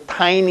actually a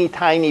tiny,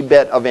 tiny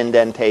bit of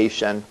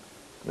indentation.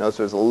 Notice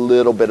there's a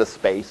little bit of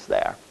space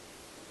there.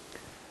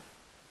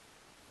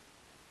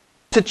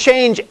 To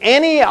change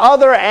any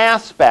other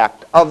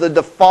aspect of the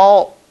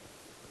default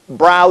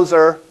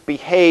browser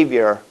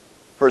behavior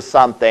for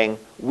something,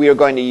 we are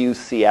going to use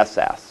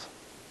CSS.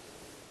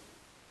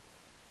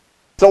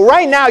 So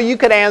right now you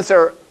could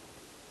answer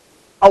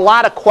a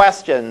lot of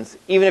questions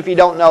even if you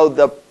don't know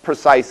the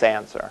precise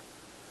answer.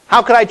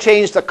 How could I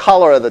change the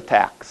color of the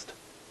text?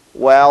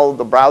 Well,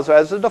 the browser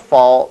has a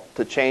default.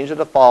 To change the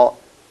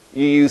default,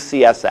 you use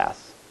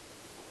CSS.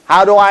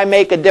 How do I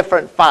make a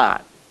different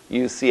font?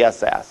 Use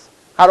CSS.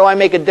 How do I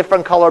make a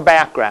different color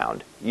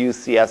background?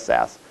 Use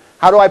CSS.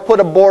 How do I put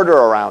a border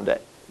around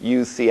it?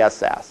 Use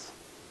CSS,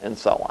 and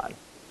so on.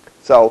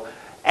 So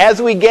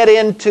as we get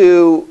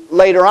into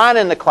later on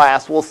in the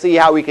class, we'll see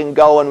how we can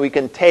go and we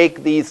can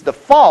take these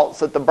defaults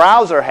that the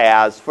browser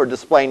has for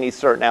displaying these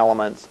certain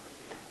elements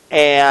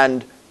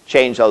and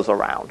change those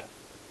around.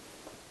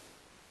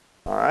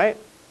 All right?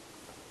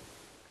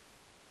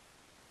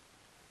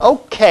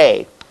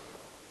 Okay.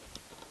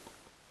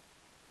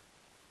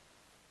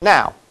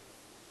 Now,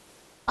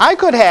 I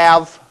could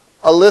have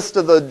a list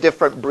of the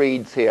different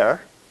breeds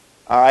here,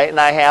 all right, and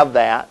I have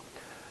that.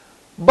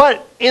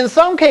 But in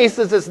some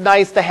cases, it's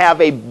nice to have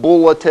a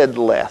bulleted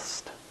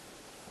list,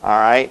 all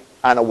right,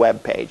 on a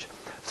web page.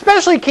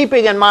 Especially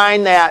keeping in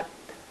mind that,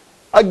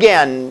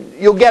 again,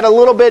 you'll get a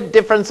little bit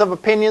difference of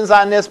opinions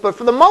on this, but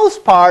for the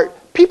most part,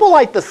 people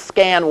like to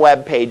scan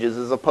web pages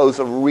as opposed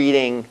to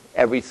reading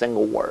every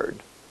single word.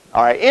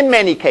 All right, in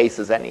many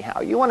cases anyhow.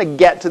 You want to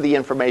get to the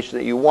information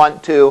that you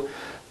want to.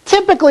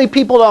 Typically,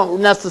 people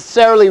don't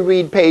necessarily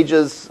read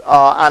pages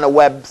on a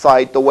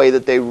website the way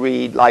that they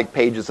read like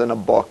pages in a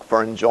book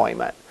for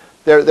enjoyment.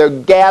 They're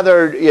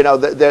gathered, you know,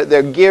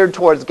 they're geared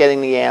towards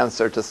getting the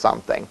answer to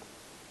something.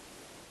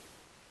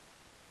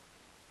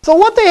 So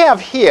what they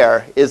have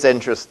here is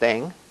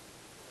interesting.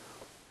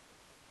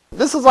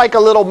 This is like a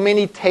little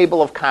mini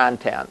table of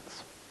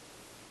contents.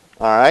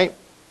 All right?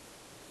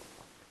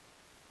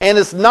 And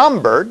it's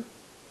numbered.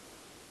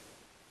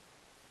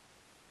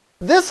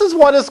 This is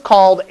what is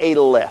called a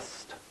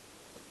list.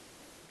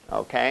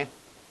 Okay?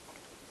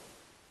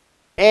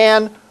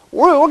 And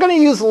we're going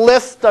to use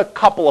list a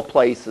couple of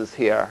places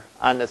here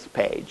on this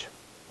page.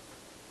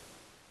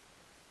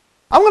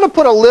 I'm going to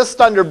put a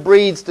list under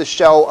breeds to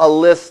show a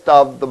list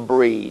of the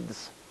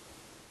breeds.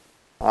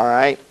 All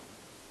right?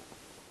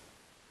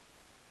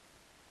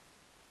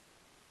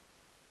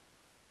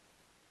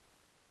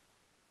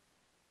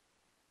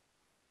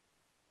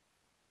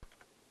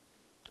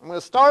 I'm going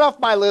to start off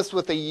my list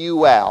with a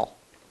UL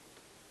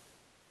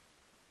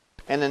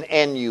and an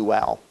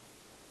NUL.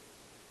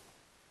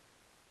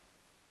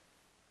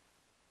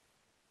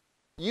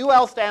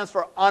 UL stands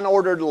for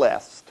unordered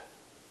list.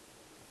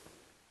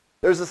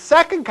 There's a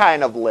second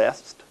kind of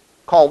list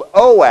called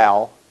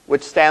OL,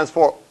 which stands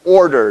for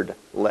ordered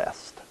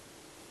list.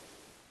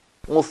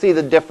 We'll see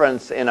the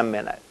difference in a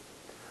minute.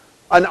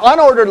 An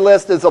unordered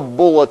list is a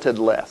bulleted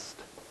list.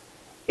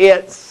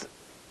 It's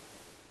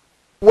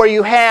where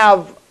you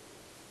have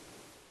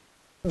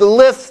the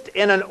list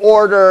in an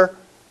order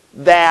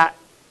that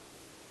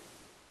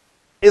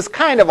is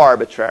kind of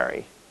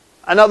arbitrary.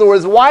 In other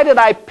words, why did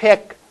I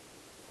pick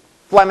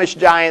Flemish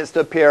giants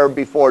to appear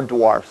before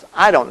dwarfs?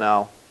 I don't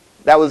know.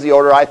 That was the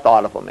order I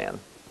thought of them in.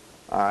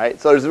 All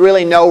right? So there's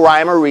really no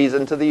rhyme or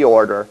reason to the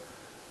order.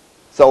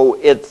 So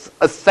it's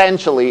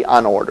essentially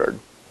unordered.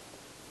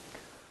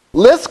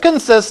 Lists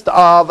consist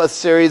of a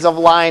series of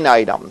line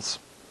items,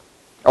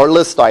 or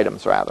list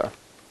items rather.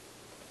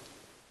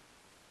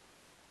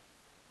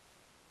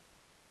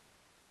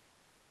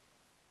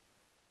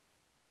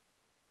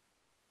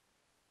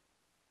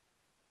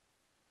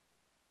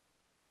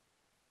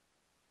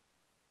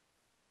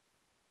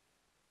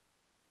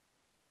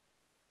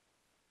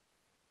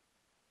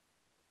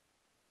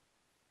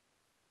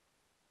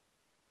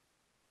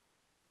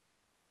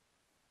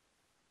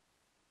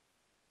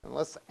 And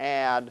let's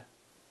add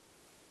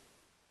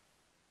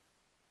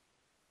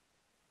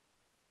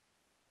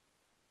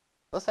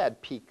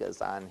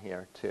picas on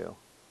here too.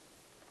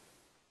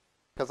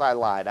 Because I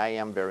lied, I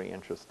am very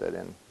interested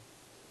in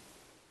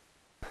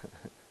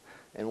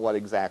in what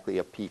exactly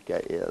a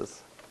pica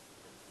is.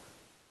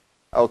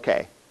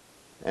 Okay.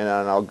 And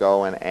then I'll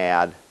go and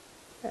add,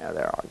 yeah,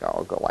 there I'll go.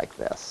 I'll go like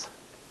this.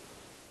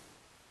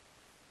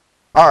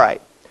 All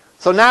right.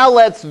 So now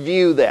let's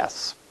view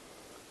this.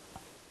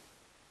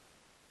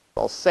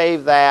 I'll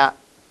save that,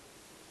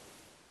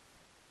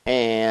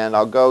 and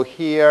I'll go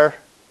here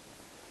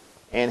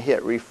and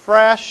hit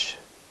refresh,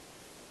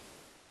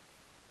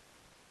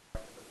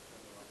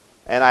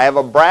 and I have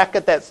a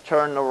bracket that's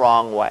turned the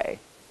wrong way.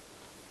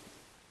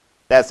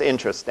 That's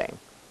interesting.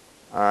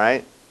 All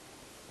right?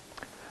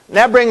 And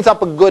that brings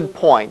up a good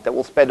point that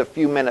we'll spend a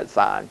few minutes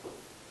on.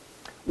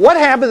 What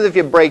happens if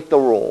you break the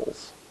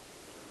rules?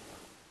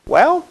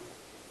 Well,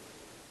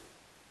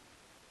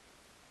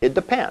 it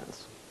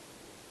depends.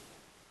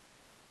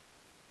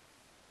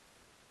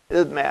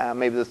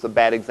 Maybe this is a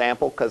bad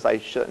example because I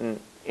shouldn't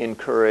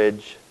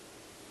encourage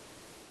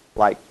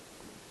like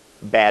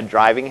bad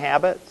driving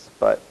habits,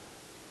 but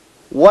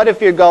what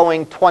if you're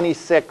going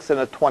 26 in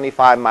a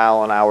 25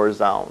 mile an hour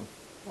zone?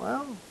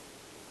 Well,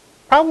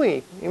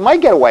 probably you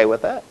might get away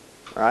with it,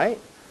 right?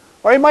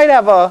 Or you might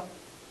have a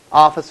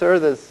officer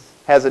that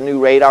has a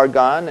new radar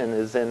gun and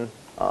is in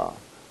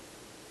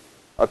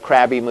a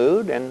crabby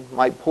mood and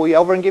might pull you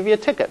over and give you a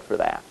ticket for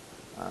that,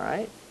 all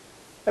right?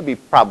 That'd be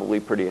probably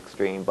pretty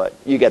extreme, but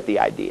you get the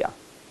idea.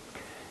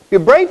 If you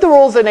break the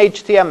rules in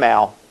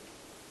HTML,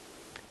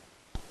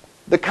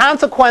 the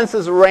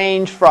consequences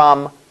range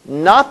from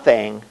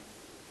nothing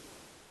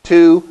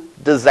to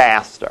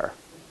disaster.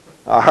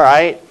 All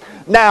right?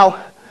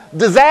 Now,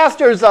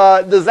 disaster's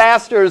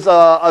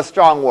a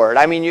strong word.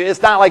 I mean,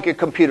 it's not like your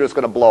computer's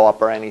going to blow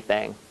up or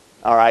anything.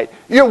 All right?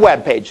 Your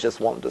web page just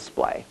won't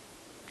display.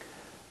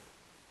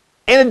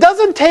 And it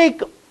doesn't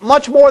take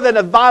much more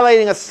than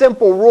violating a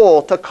simple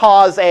rule to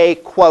cause a,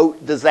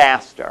 quote,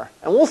 disaster.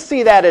 And we'll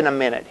see that in a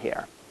minute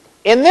here.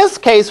 In this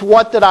case,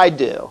 what did I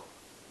do?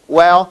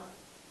 Well,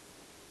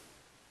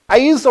 I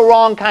used the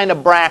wrong kind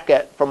of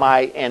bracket for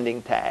my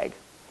ending tag.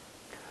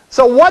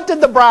 So what did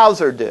the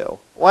browser do?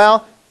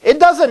 Well, it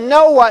doesn't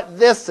know what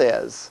this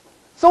is.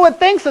 So it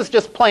thinks it's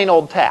just plain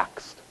old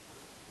text.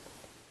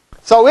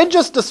 So it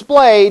just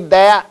displayed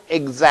that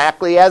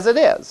exactly as it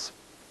is.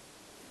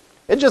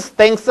 It just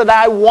thinks that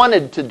I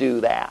wanted to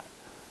do that.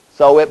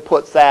 So it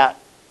puts that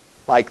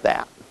like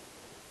that.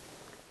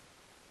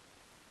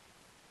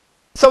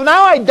 So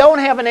now I don't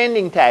have an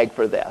ending tag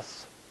for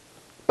this.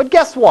 But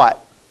guess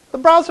what? The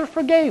browser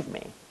forgave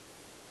me.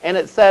 And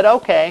it said,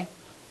 okay,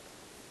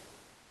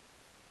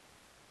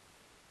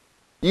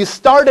 you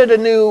started a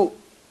new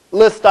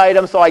list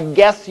item, so I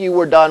guess you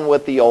were done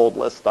with the old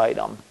list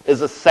item,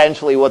 is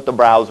essentially what the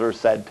browser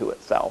said to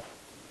itself.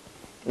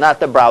 Not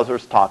that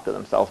browsers talk to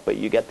themselves, but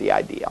you get the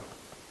idea.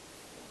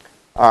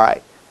 All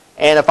right.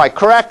 And if I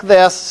correct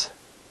this,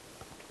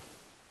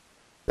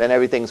 then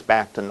everything's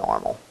back to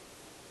normal.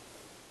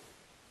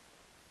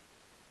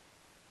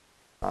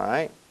 All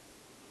right.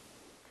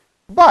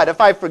 But if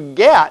I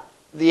forget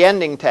the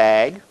ending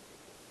tag,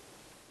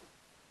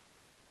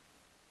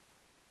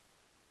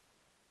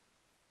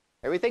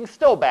 everything's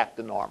still back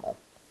to normal.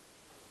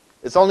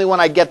 It's only when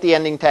I get the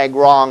ending tag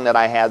wrong that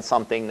I had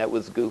something that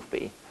was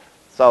goofy.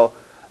 So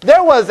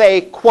there was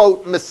a,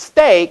 quote,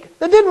 mistake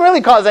that didn't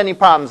really cause any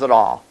problems at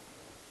all.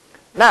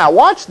 Now,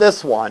 watch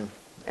this one,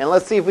 and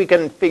let's see if we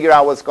can figure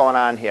out what's going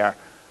on here.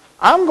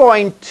 I'm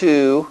going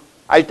to,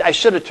 I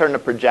should have turned the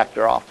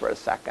projector off for a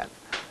second.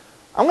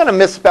 I'm going to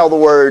misspell the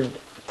word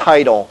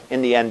title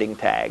in the ending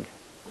tag.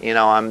 You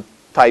know, I'm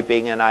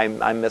typing and I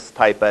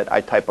mistype it.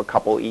 I type a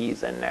couple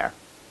E's in there.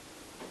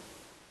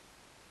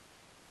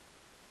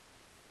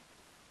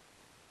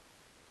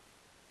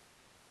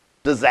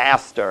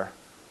 Disaster.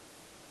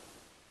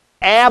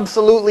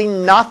 Absolutely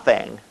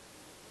nothing.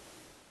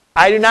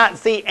 I do not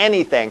see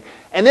anything.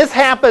 And this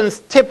happens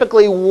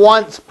typically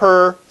once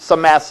per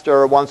semester,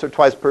 or once or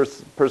twice per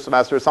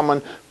semester.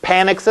 Someone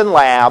panics in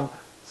lab.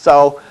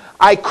 So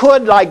I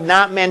could like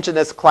not mention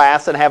this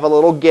class and have a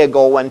little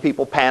giggle when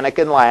people panic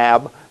in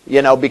lab,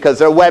 you know, because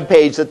their web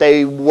page that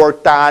they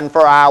worked on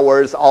for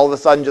hours all of a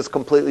sudden just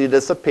completely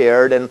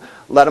disappeared, and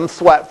let them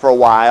sweat for a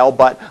while.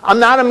 But I'm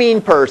not a mean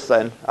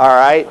person, all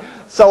right?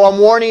 So I'm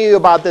warning you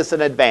about this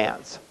in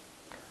advance.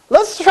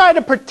 Let's try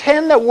to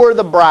pretend that we're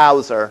the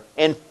browser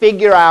and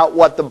figure out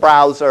what the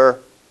browser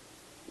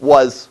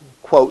was,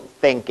 quote,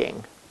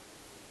 thinking.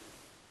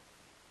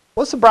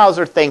 What's the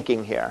browser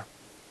thinking here?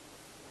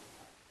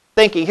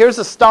 Thinking, here's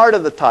the start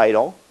of the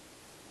title.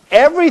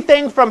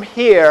 Everything from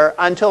here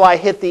until I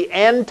hit the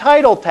end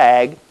title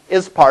tag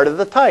is part of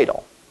the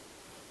title.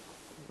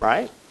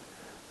 Right?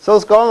 So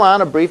it's going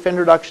on, a brief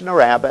introduction to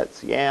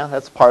rabbits. Yeah,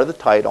 that's part of the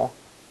title.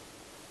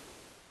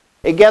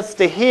 It gets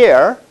to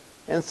here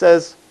and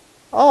says,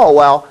 oh,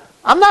 well,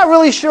 I'm not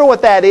really sure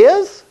what that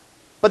is,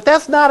 but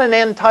that's not an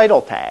end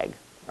title tag,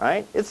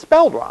 right? It's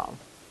spelled wrong.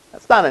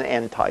 That's not an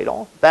end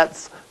title.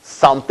 That's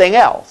something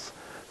else.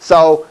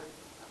 So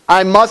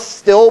I must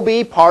still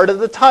be part of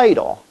the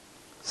title.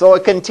 So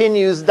it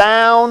continues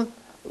down,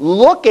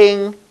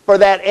 looking for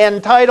that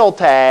end title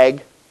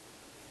tag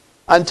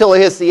until it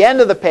hits the end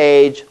of the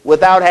page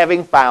without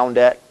having found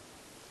it.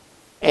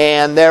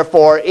 And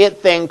therefore, it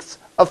thinks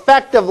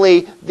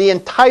effectively the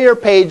entire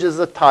page is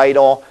a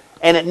title,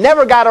 and it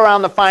never got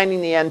around to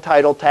finding the end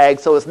title tag,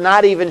 so it's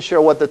not even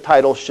sure what the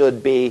title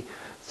should be.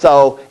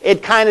 So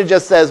it kind of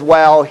just says,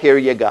 well, here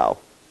you go.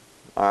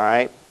 All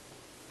right?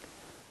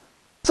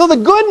 So the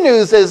good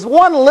news is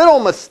one little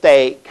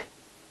mistake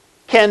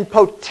can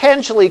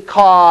potentially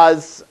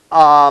cause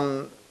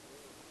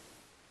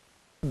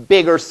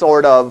bigger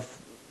sort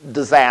of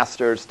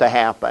disasters to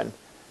happen.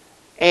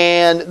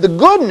 And the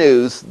good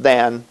news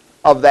then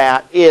of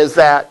that is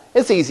that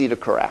it's easy to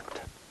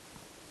correct.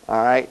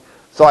 All right?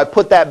 So I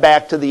put that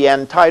back to the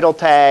end title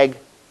tag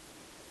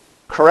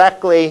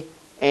correctly,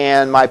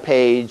 and my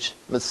page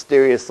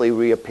mysteriously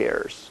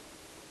reappears.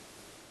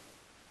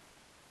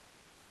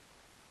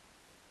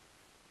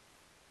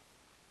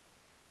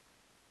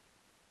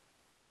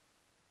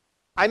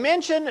 I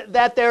mentioned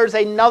that there's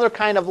another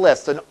kind of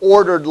list, an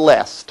ordered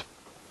list.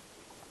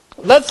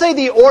 Let's say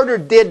the order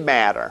did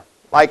matter.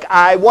 Like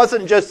I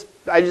just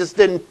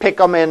didn't pick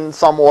them in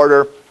some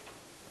order.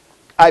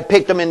 I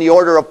picked them in the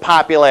order of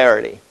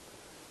popularity.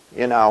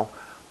 You know,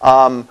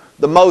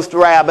 the most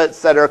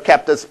rabbits that are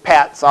kept as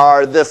pets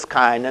are this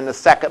kind, and the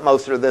second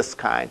most are this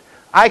kind.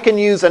 I can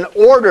use an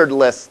ordered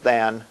list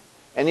then,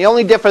 and the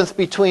only difference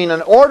between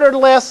an ordered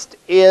list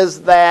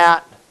is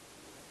that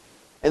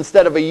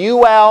instead of a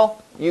UL,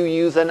 you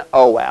use an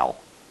OL.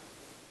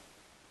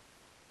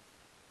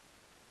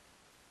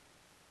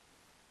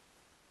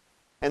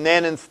 And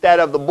then instead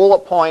of the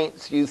bullet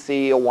points, you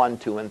see a 1,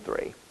 2, and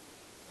 3.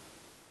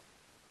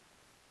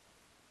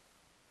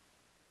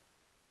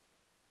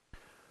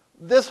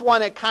 This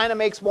one, it kind of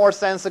makes more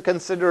sense to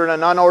consider it an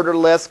unordered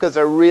list because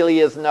there really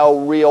is no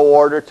real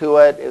order to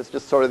it. It's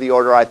just sort of the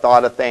order I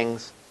thought of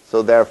things.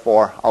 So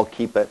therefore, I'll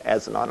keep it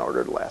as an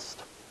unordered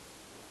list.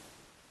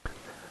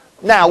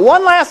 Now,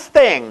 one last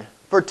thing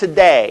for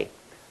today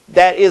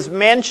that is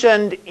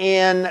mentioned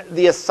in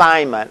the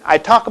assignment. I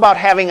talk about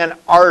having an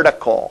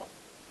article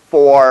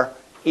for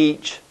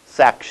each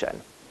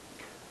section.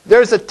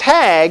 There's a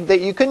tag that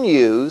you can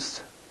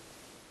use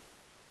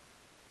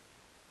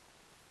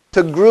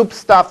to group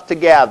stuff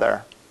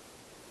together.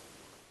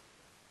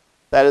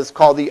 That is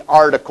called the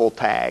article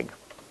tag.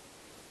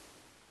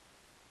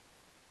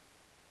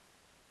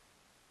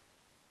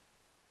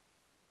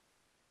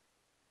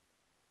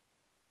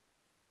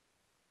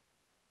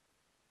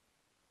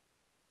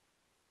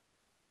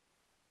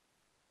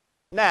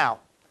 Now,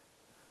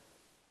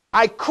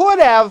 I could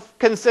have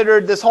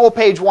considered this whole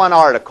page one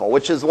article,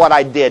 which is what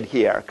I did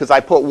here, because I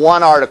put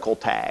one article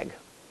tag.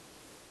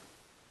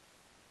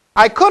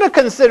 I could have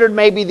considered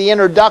maybe the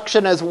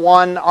introduction as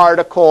one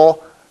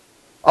article,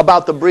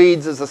 about the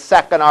breeds as a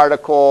second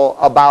article,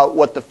 about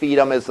what to feed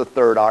them as the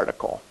third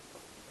article.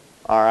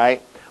 All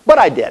right? But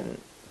I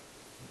didn't.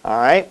 All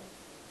right?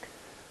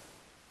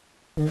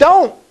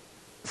 Don't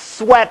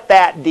sweat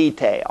that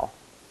detail.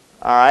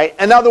 All right?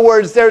 In other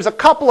words, there's a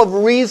couple of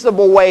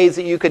reasonable ways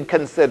that you could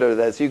consider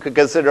this. You could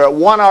consider it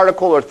one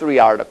article or three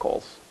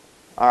articles.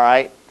 All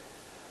right?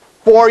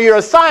 For your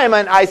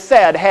assignment, I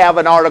said have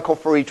an article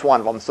for each one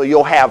of them, so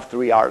you'll have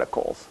 3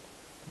 articles.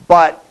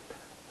 But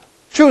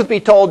truth be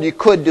told, you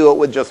could do it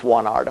with just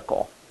one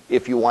article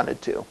if you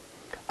wanted to.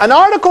 An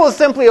article is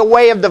simply a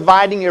way of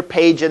dividing your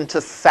page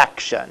into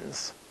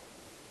sections.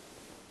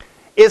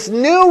 It's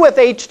new with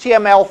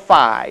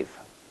HTML5.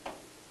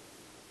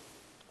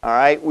 All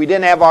right, we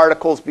didn't have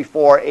articles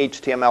before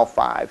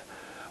HTML5.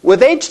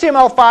 With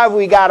HTML5,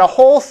 we got a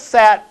whole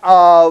set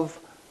of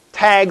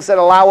tags that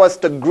allow us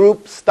to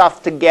group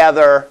stuff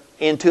together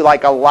into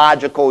like a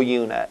logical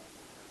unit.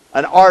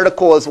 An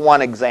article is one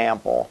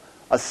example.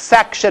 A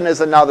section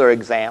is another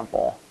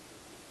example.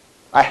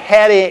 A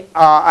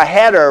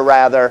header,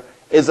 rather,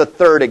 is a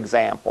third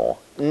example.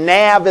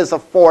 Nav is a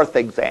fourth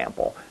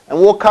example. And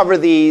we'll cover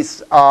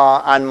these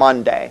on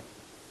Monday.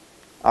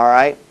 All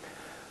right?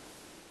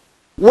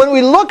 When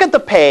we look at the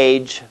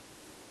page,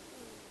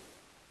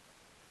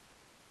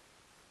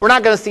 we're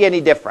not going to see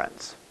any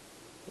difference.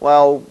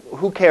 Well,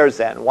 who cares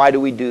then? Why do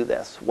we do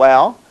this?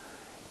 Well,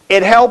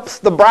 it helps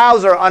the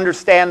browser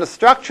understand the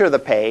structure of the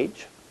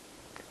page,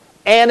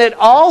 and it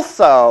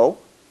also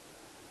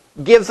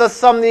gives us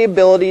some of the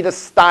ability to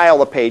style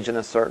the page in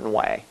a certain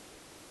way.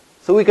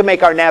 So we can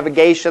make our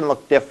navigation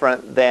look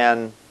different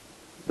than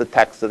the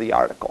text of the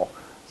article.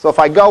 So if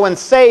I go and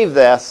save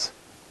this,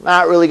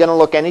 not really going to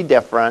look any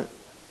different,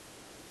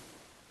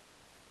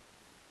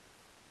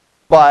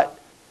 but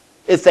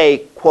it's a,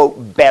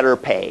 quote, better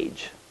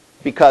page,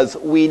 because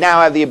we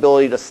now have the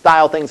ability to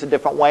style things a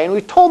different way. And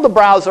we've told the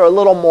browser a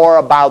little more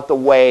about the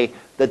way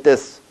that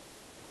this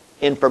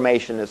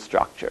information is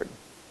structured.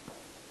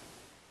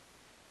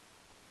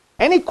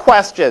 Any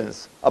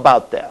questions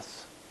about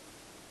this?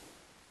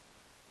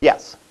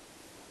 Yes?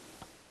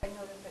 I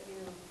noticed that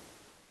you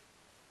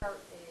start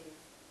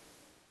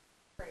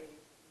a phrase,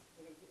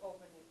 you open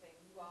the thing,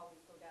 you always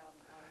go down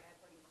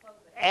automatically and close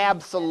it.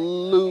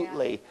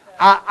 Absolutely.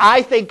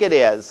 I think it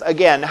is.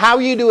 Again, how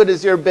you do it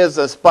is your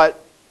business,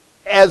 but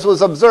as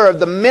was observed,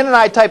 the minute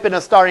I type in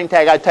a starting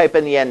tag, I type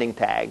in the ending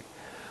tag.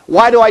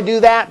 Why do I do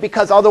that?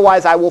 Because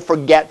otherwise I will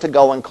forget to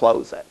go and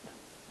close it.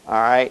 All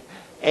right?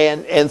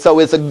 And so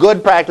it's a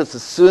good practice.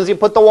 As soon as you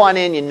put the one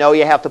in, you know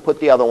you have to put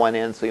the other one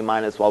in, so you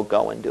might as well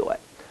go and do it.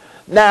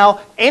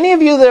 Now, any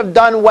of you that have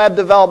done web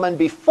development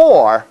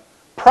before,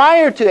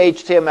 prior to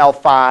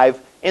HTML5,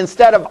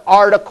 instead of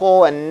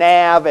article and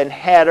nav and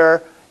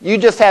header, you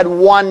just had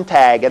one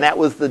tag, and that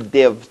was the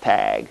div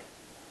tag.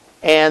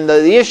 And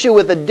the issue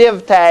with the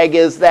div tag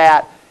is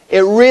that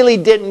it really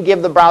didn't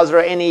give the browser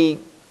any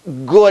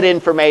good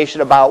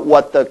information about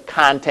what the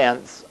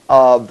contents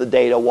of the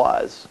data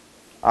was.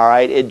 All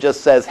right, it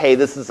just says, hey,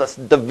 this is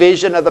a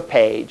division of the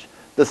page.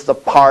 This is a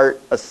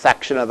part, a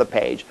section of the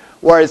page.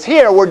 Whereas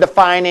here, we're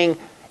defining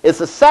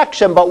it's a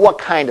section, but what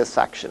kind of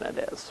section it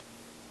is.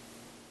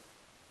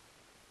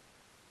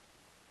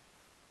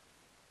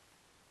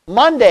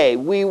 Monday,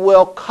 we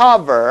will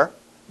cover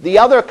the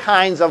other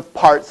kinds of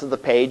parts of the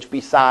page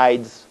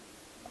besides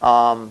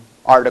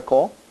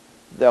article.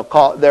 They're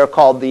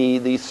called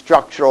the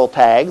structural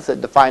tags that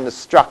define the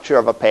structure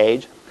of a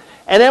page.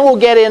 And then we'll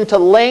get into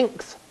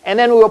links, and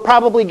then we'll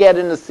probably get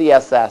into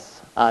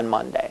CSS on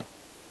Monday.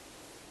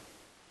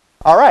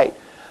 All right.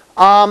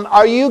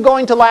 Are you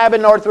going to lab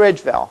in North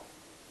Ridgeville?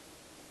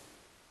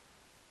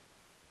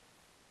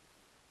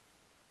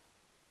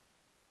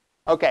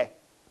 Okay.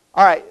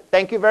 All right.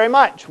 Thank you very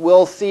much.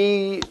 We'll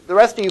see the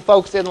rest of you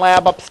folks in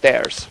lab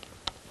upstairs.